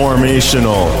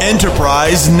transformational.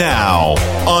 Enterprise Now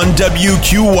on WQYL-DB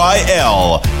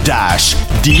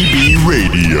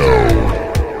Radio.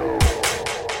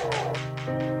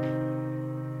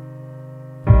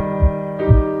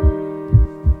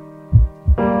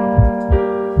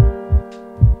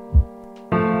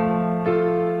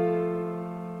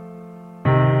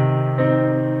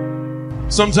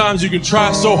 Sometimes you can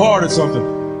try so hard at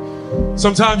something.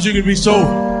 Sometimes you can be so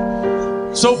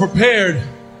prepared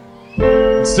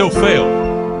and still fail.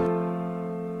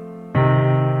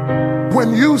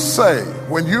 When you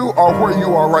are where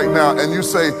you are right now and you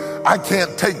say, I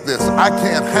can't take this, I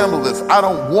can't handle this, I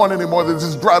don't want anymore, this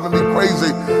is driving me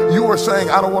crazy, you are saying,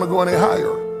 I don't want to go any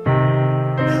higher.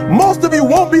 Most of you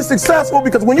won't be successful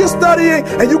because when you're studying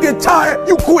and you get tired,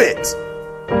 you quit.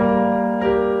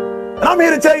 And I'm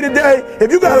here to tell you today,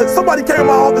 if you somebody came to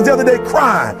my office the other day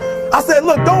crying. I said,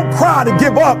 look, don't cry to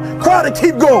give up, cry to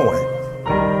keep going.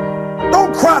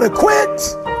 Don't cry to quit.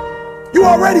 You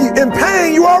already in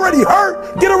pain, you already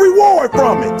hurt, get a reward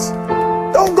from it.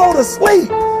 Don't go to sleep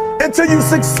until you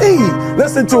succeed.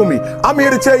 Listen to me, I'm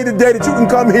here to tell you today that you can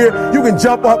come here, you can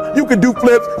jump up, you can do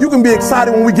flips, you can be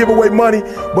excited when we give away money,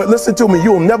 but listen to me,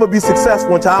 you'll never be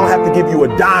successful until I don't have to give you a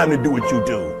dime to do what you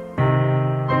do.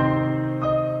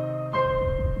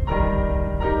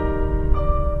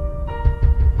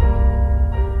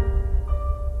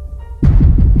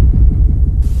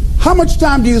 How much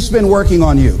time do you spend working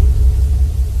on you?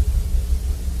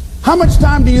 How much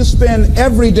time do you spend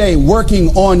every day working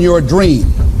on your dream?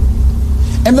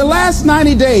 In the last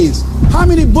 90 days, how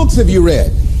many books have you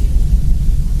read?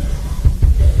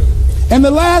 In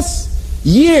the last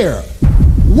year,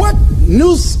 what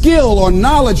new skill or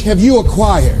knowledge have you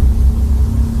acquired?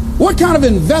 What kind of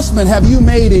investment have you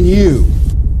made in you?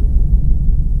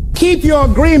 Keep your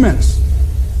agreements.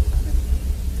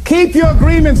 Keep your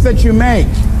agreements that you make.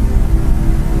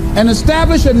 And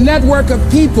establish a network of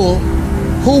people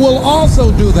who will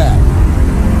also do that.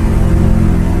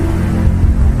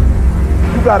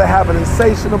 You gotta have an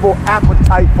insatiable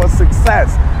appetite for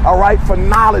success, all right, for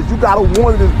knowledge. You gotta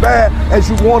want it as bad as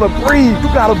you wanna breathe. You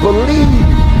gotta believe.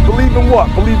 Believe in what?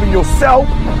 Believe in yourself,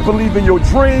 believe in your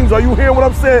dreams. Are you hearing what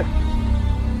I'm saying?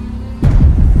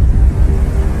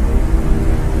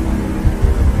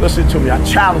 Listen to me, I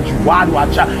challenge you. Why do I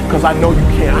challenge? Because I know you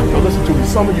can. I know, listen to me,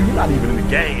 some of you, you're not even in the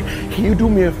game. Can you do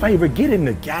me a favor? Get in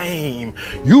the game.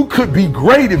 You could be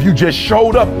great if you just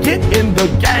showed up. Get in the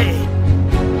game.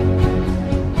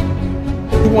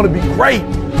 You want to be great.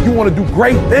 You want to do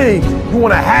great things. You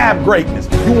want to have greatness.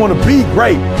 You want to be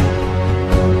great.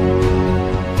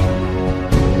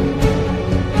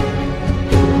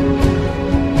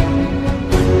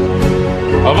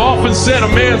 I've often said a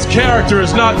man's character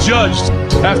is not judged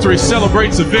after he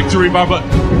celebrates a victory, but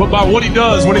by what he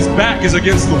does when his back is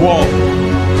against the wall.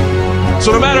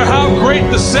 So no matter how great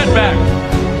the setback,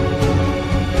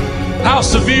 how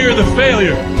severe the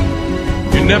failure,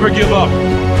 you never give up.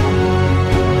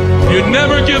 You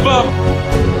never give up.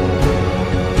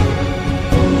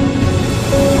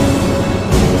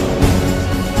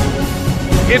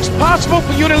 It's possible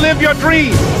for you to live your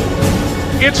dream.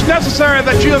 It's necessary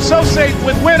that you associate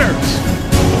with winners,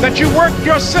 that you work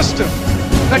your system,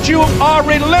 that you are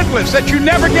relentless, that you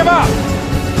never give up.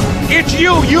 It's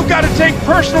you. You've got to take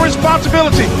personal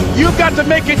responsibility. You've got to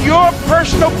make it your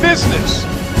personal business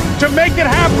to make it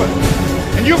happen.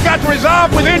 And you've got to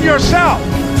resolve within yourself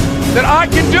that I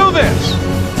can do this,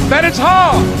 that it's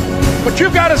hard, but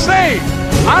you've got to say,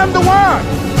 I'm the one.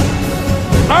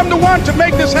 I'm the one to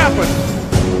make this happen.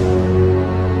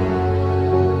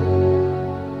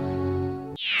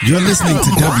 You're listening to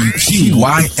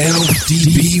WQYL-DB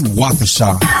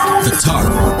Waukesha, the talk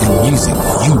and music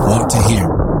you want to hear.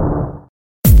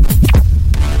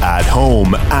 At At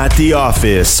home, at the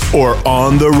office, or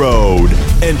on the road.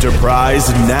 Enterprise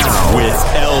Now with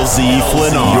LZ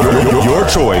Flinnard. Your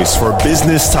choice for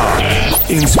business talk.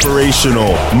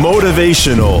 Inspirational,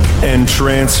 motivational, and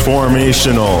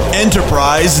transformational.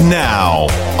 Enterprise Now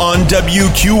on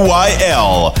WQYL-DB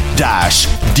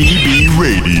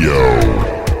Radio.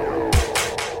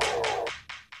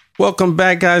 Welcome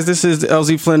back, guys. This is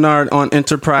LZ Flinnard on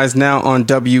Enterprise Now on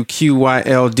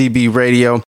WQYL-DB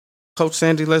Radio. Coach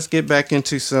Sandy, let's get back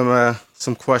into some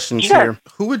questions here.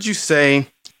 Who would you say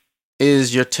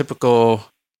is your typical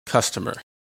customer?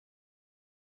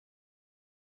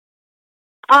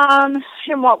 In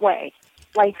what way?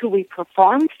 Like who we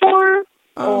perform for,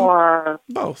 or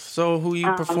both? So who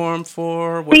you perform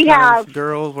for? What kind of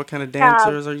girls? What kind of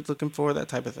dancers are you looking for? That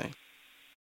type of thing.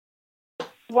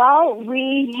 Well,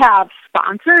 we have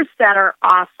sponsors that are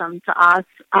awesome to us.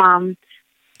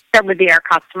 That would be our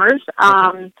customers.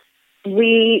 I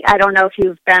don't know if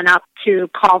you've been up to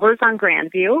Culver's on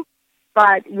Grandview,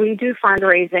 but we do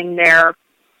fundraising there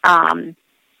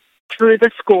through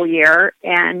the school year,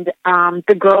 and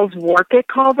the girls work at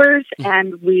Culver's,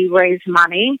 and we raise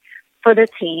money for the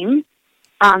team.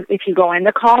 If you go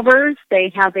into Culver's, they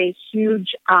have a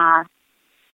huge,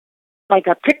 like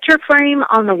a picture frame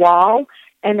on the wall,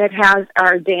 and it has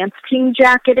our dance team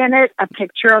jacket in it, a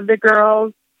picture of the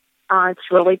girls.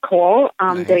 It's really cool.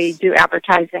 Nice. They do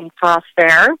advertising for us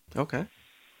there. Okay.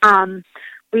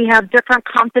 We have different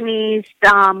companies.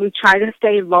 We try to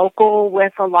stay local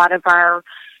with a lot of our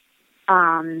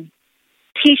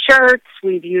T-shirts.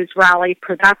 We've used Raleigh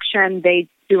Production. They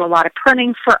do a lot of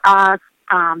printing for us.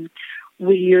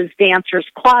 We use Dancer's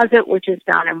Closet, which is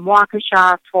down in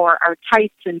Waukesha, for our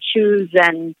tights and shoes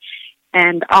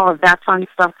and all of that fun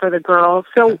stuff for the girls.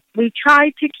 So we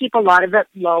try to keep a lot of it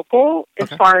local as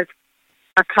far as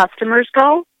our customers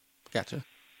go. Gotcha.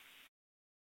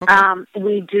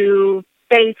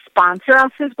 They sponsor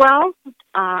us as well.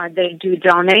 They do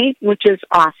donate, which is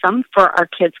awesome for our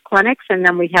kids' clinics, and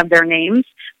then we have their names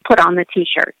put on the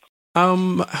T-shirts.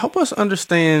 Help us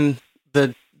understand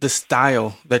the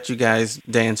style that you guys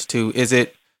dance to. Is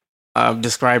it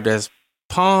described as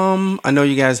pom? I know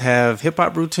you guys have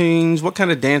hip-hop routines. What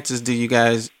kind of dances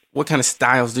what kind of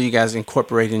styles do you guys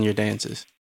incorporate in your dances?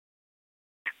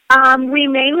 We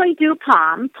mainly do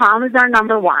pom. Pom is our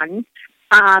number one.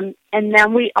 And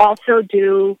then we also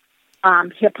do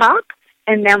hip-hop,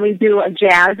 and then we do a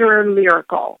jazz or a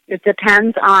lyrical. It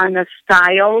depends on the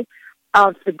style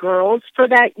of the girls for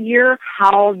that year,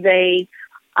 how they,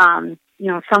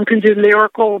 some can do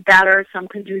lyrical better, some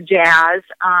can do jazz.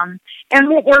 And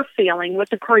what we're feeling, what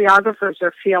the choreographers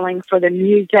are feeling for the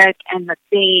music and the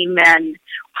theme and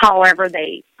however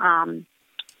they,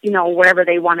 whatever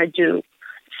they want to do.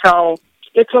 So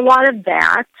it's a lot of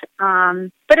that,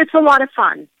 but it's a lot of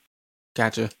fun.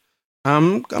 Gotcha.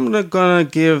 I'm gonna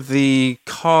give the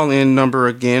call-in number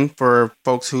again for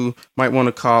folks who might want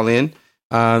to call in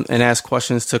and ask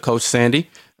questions to Coach Sandy.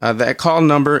 That call-in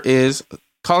number is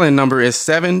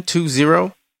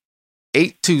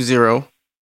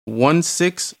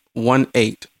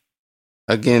 720-820-1618.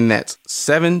 Again, that's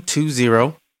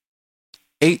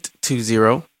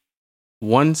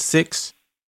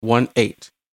 720-820-1618.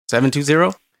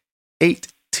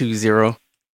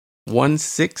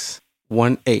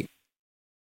 720-820-1618.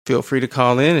 Feel free to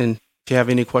call in, and if you have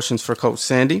any questions for Coach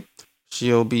Sandy,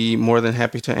 she'll be more than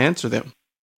happy to answer them.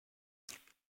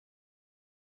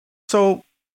 So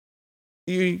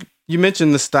you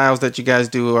mentioned the styles that you guys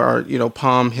do are,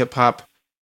 pom, hip hop,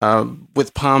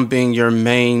 with pom being your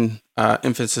main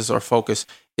emphasis or focus.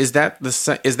 Is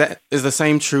the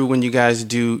same true when you guys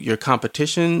do your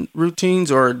competition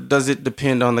routines, or does it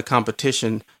depend on the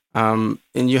competition? And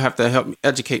you have to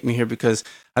educate me here because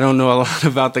I don't know a lot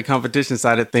about the competition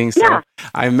side of things. So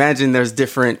I imagine there's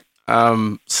different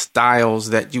styles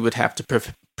that you would have to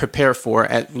prepare for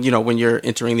when you're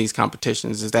entering these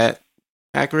competitions. Is that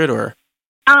accurate or?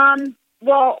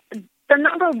 Well, the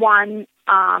number one,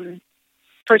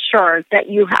 for sure, that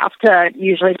you have to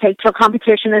usually take to a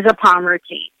competition is a pom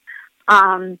routine.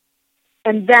 And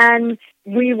then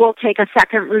we will take a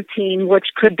second routine, which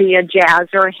could be a jazz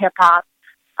or a hip hop.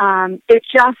 It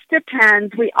just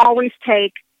depends. We always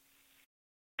take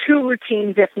 2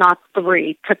 routines, if not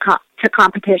 3, to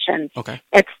competitions. Okay.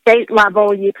 At state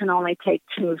level, you can only take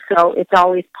 2. So it's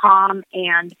always pom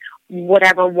and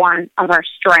whatever one of our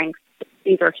strengths,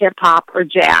 either hip hop or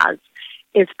jazz,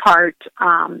 is to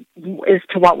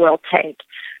what we'll take.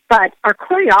 But our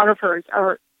choreographers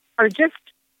are just,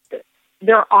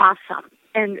 they're awesome.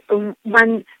 And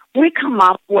when we come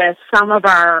up with some of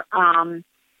our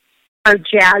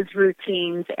jazz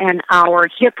routines and our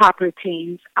hip hop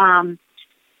routines.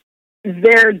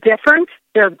 They're different.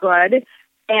 They're good.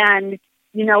 And,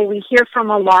 we hear from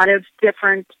a lot of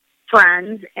different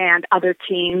friends and other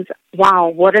teams, wow,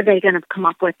 what are they going to come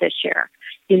up with this year?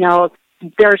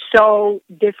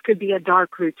 This could be a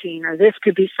dark routine, or this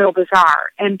could be so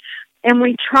bizarre. And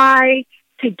we try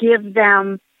to give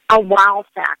them a wow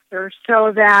factor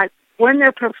so that when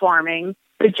they're performing,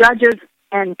 the judges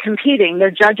and competing,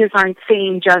 the judges aren't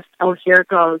seeing just, oh, here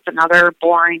goes another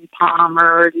boring poem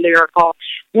or lyrical.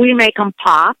 We make them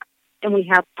pop, and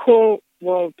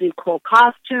we'll do cool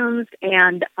costumes,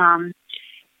 and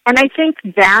I think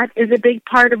that is a big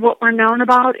part of what we're known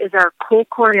about is our cool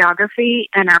choreography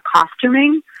and our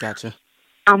costuming. Gotcha.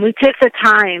 We take the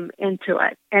time into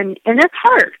it, and it's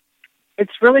hard.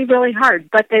 It's really, really hard,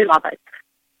 but they love it.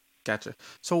 Gotcha.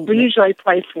 So we usually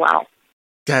place well.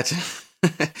 Gotcha.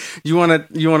 You want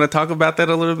to talk about that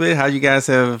a little bit? How you guys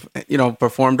have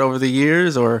performed over the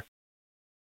years, or?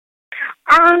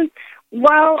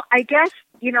 Well, I guess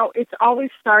it's always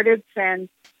started since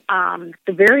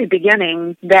the very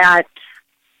beginning that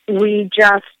we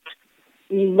just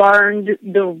learned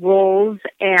the rules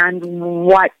and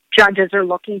what judges are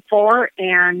looking for,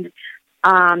 and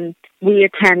we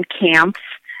attend camps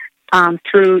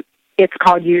through. It's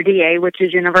called UDA, which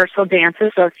is Universal Dance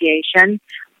Association.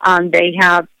 They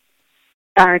have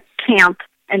a camp,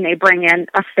 and they bring in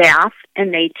a staff,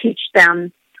 and they teach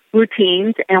them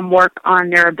routines and work on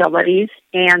their abilities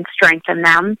and strengthen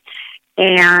them.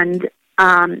 And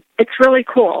it's really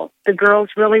cool. The girls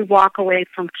really walk away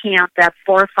from camp that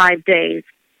 4 or 5 days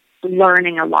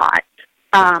learning a lot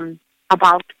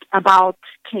about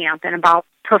camp and about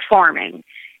performing.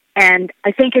 And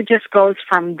I think it just goes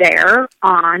from there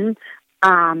on,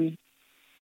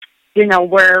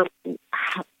 where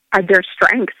are their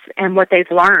strengths and what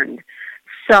they've learned.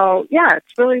 So, yeah,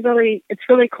 it's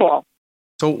really cool.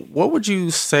 So what would you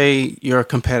say your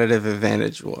competitive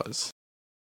advantage was?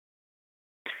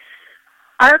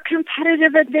 Our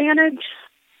competitive advantage,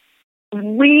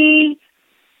 we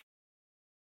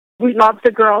love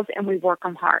the girls and we work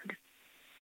them hard.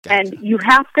 Gotcha. And you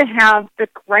have to have the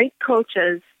right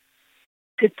coaches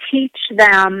to teach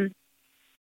them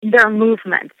their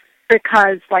movements,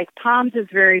 because like Tom's is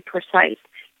very precise.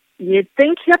 You'd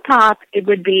think hip-hop, it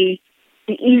would be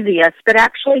the easiest, but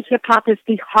actually hip-hop is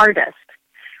the hardest.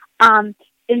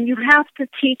 And you have to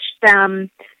teach them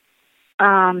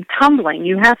tumbling.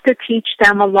 You have to teach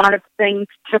them a lot of things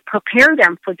to prepare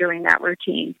them for doing that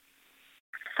routine.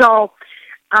 So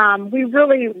we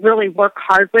really, really work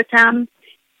hard with them,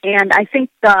 and I think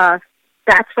that's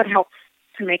what helps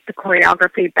to make the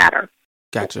choreography better.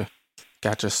 Gotcha.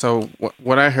 So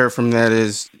what I heard from that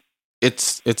is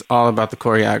it's all about the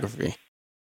choreography.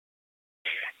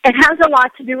 It has a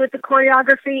lot to do with the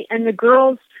choreography, and the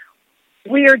girls,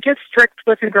 we are just strict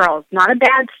with the girls. Not a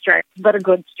bad strict, but a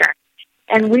good strict.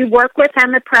 And we work with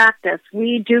them at practice.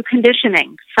 We do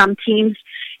conditioning. Some teams,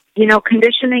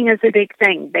 conditioning is a big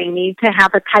thing. They need to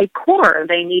have a tight core.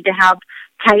 They need to have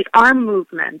tight arm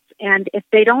movements. And if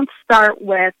they don't start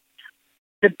with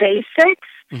the basics,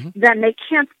 then they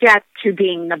can't get to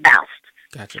being the best.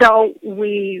 Gotcha. So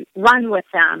we run with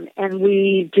them, and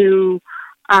we do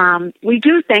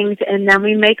things, and then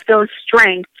we make those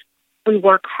strengths. We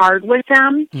work hard with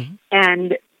them,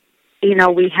 and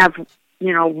we have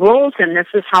rules, and this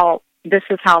is how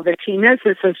the team is.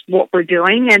 This is what we're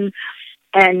doing,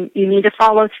 and you need to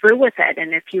follow through with it.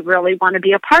 And if you really want to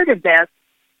be a part of this,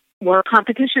 we're a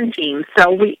competition team.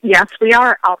 So we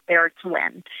are out there to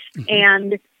win,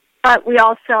 but we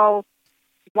also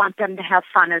want them to have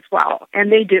fun as well,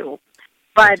 and they do.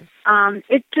 But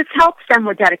it just helps them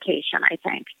with dedication, I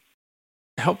think.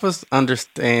 Help us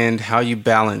understand how you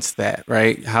balance that,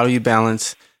 right? How you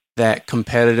balance that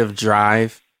competitive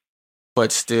drive,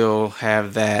 but still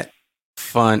have that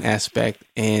fun aspect,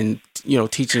 and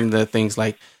teaching the things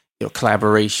like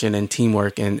collaboration and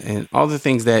teamwork and all the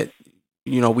things that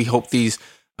we hope these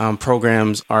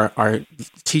programs are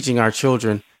teaching our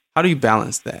children. How do you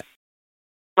balance that?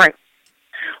 Right.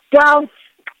 Well,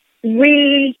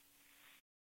 we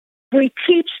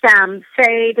teach them,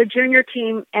 say, the junior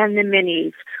team and the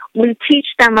minis, we teach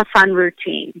them a fun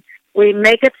routine. We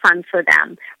make it fun for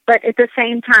them. But at the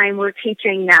same time, we're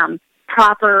teaching them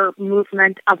proper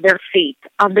movement of their feet,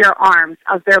 of their arms,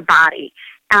 of their body.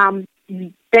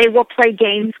 They will play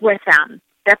games with them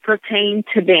that pertain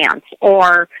to dance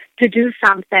or to do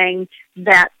something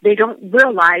that they don't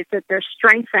realize that they're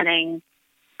strengthening,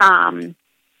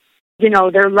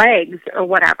 their legs or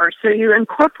whatever. So you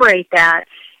incorporate that,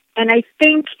 And I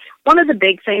think one of the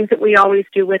big things that we always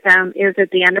do with them is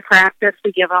at the end of practice,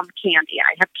 we give them candy.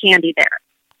 I have candy there.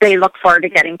 They look forward to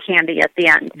getting candy at the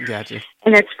end. Gotcha.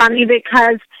 And it's funny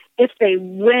because if they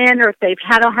win or if they've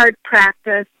had a hard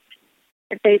practice,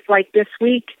 if they've, like this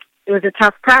week, it was a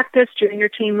tough practice. Junior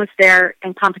team was there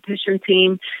and competition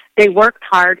team. They worked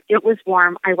hard. It was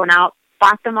warm. I went out,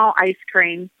 bought them all ice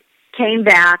cream, came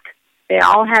back. They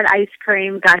all had ice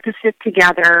cream, got to sit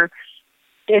together.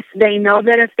 If they know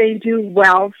that if they do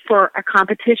well for a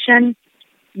competition,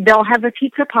 they'll have a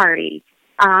pizza party.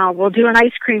 We'll do an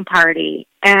ice cream party.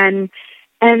 And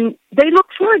they look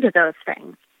forward to those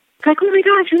things. It's like, oh my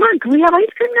gosh, Mom, can we have ice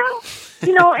cream now?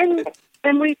 You know,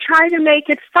 and we try to make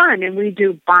it fun, and we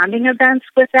do bonding events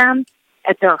with them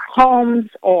at their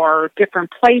homes or different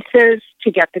places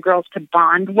to get the girls to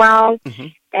bond well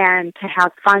and to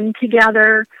have fun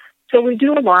together. So we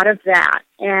do a lot of that,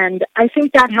 and I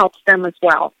think that helps them as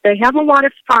well. They have a lot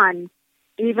of fun,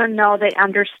 even though they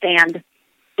understand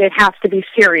it has to be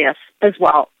serious as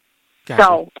well. Gotcha.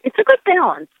 So it's a good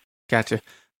balance. Gotcha.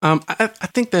 I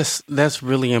think that's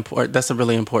really important. That's a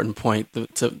really important point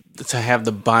to have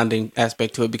the bonding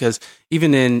aspect to it, because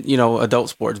even in, you know, adult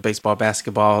sports, baseball,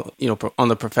 basketball, you know, on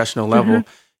the professional level,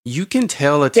 you can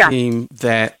tell a team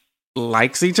that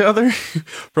likes each other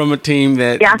from a team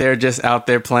that they're just out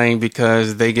there playing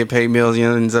because they get paid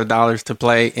millions of dollars to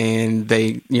play and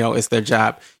they, you know, it's their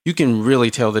job. You can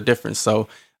really tell the difference. So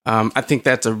I think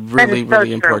that's a really,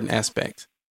 really important aspect.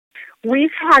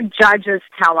 We've had judges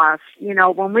tell us, you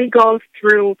know, when we go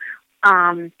through,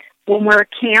 when we're at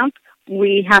camp,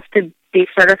 we have to be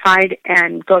certified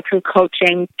and go through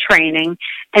coaching training.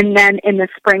 And then in the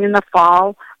spring and the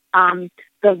fall,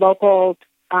 the local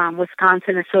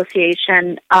Wisconsin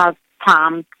Association of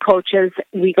coaches,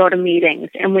 we go to meetings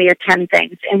and we attend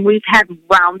things. And we've had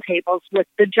roundtables with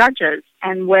the judges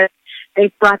and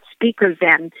they've brought speakers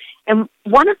in. And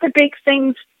one of the big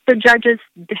things the judges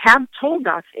have told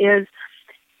us is,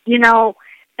 you know,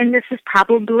 and this is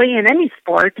probably in any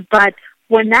sport, but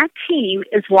when that team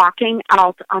is walking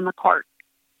out on the court,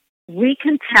 we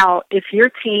can tell if your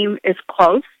team is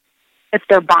close, if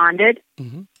they're bonded,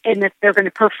 and if they're going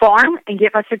to perform and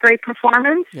give us a great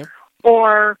performance,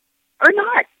 or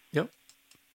not.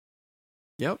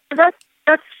 Yep.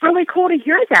 That's really cool to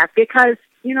hear that, because,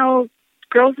 you know,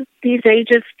 girls at these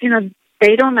ages, you know,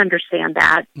 they don't understand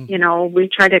that. You know, we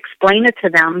try to explain it to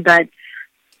them, but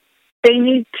they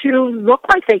need to look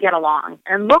like they get along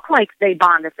and look like they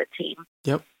bond as a team.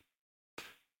 Yep.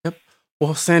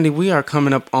 Well, Sandy, we are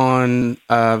coming up on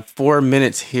 4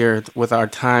 minutes here with our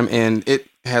time, and it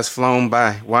has flown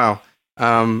by. Wow.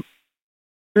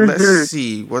 Let's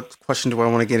see. What question do I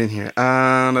want to get in here?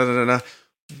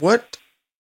 What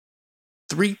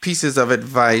 3 pieces of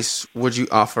advice would you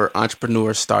offer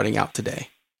entrepreneurs starting out today?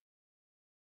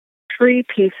 3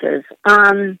 pieces.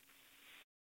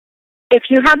 If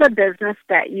you have a business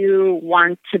that you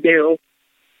want to do,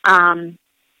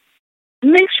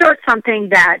 make sure it's something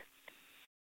that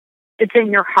it's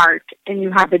in your heart and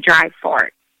you have the drive for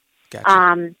it.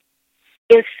 Gotcha.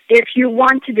 If you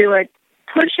want to do it,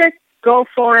 push it, go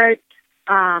for it,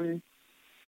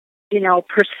 you know,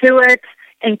 pursue it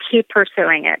and keep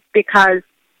pursuing it. Because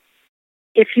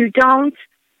if you don't,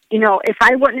 you know, if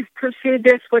I wouldn't have pursued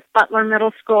this with Butler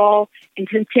Middle School and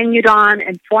continued on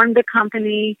and formed the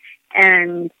company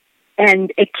and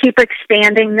keep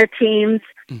expanding the teams,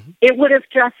 it would have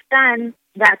just been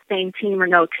that same team or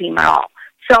no team at all.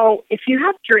 So if you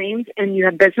have dreams and you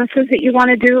have businesses that you want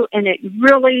to do, and it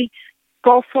really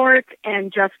go for it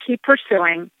and just keep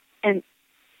pursuing,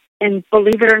 and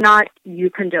believe it or not, you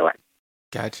can do it.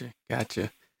 Gotcha.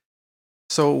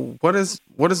 So what has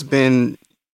been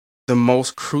the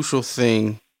most crucial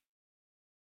thing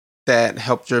that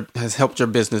has helped your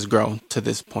business grow to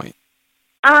this point?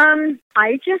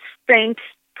 I just think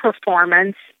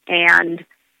performance and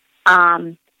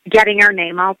getting our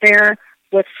name out there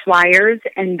with flyers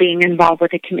and being involved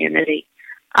with the community.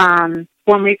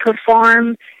 When we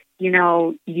perform, you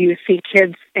know, you see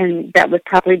kids that would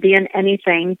probably be in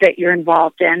anything that you're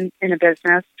involved in a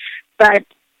business, but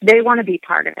they want to be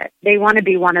part of it. They want to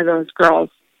be one of those girls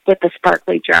with the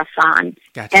sparkly dress on.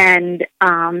 Gotcha. and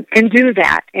do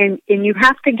that. And you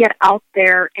have to get out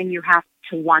there and you have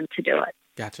to want to do it.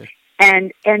 Gotcha.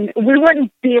 And we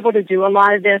wouldn't be able to do a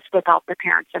lot of this without the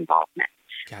parents' involvement.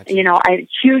 Gotcha. You know, a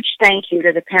huge thank you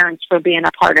to the parents for being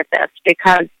a part of this,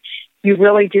 because you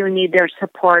really do need their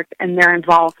support and their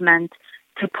involvement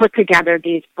to put together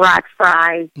these Black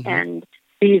Fries and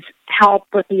these help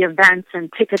with the events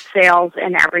and ticket sales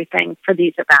and everything for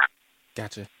these events.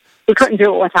 Gotcha. We couldn't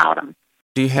do it without them.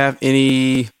 Do you have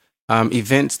any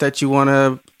events that you want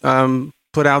to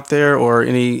put out there, or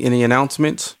any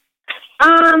announcements?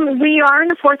 We are in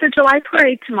the 4th of July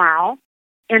parade tomorrow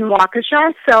in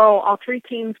Waukesha, so all 3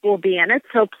 teams will be in it,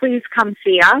 so please come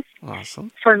see us.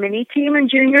 Awesome. For mini team and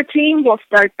junior team, we'll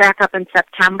start back up in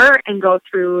September and go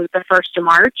through the 1st of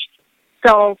March.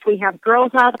 So if we have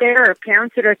girls out there or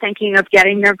parents that are thinking of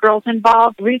getting their girls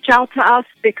involved, reach out to us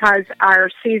because our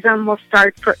season will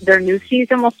start, their new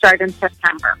season will start in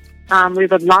September. We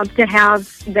would love to have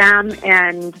them,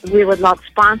 and we would love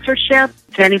sponsorship.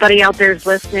 If anybody out there is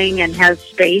listening and has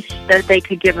space that they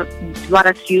could let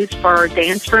us use for our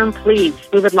dance room, please.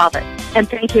 We would love it. And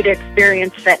thank you to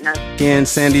Experience Fitness. Again,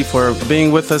 Sandy, for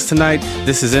being with us tonight.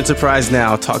 This is Enterprise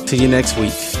Now. Talk to you next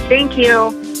week. Thank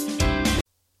you.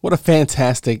 What a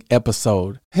fantastic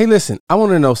episode. Hey, listen, I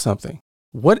want to know something.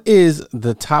 What is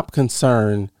the top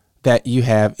concern that you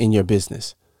have in your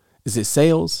business? Is it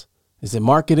sales? Is it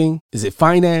marketing? Is it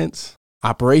finance?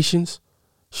 Operations?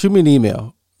 Shoot me an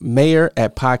email,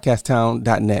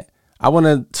 mayor@podcasttown.net. I want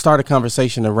to start a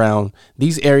conversation around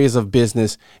these areas of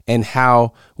business and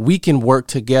how we can work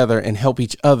together and help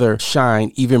each other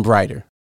shine even brighter.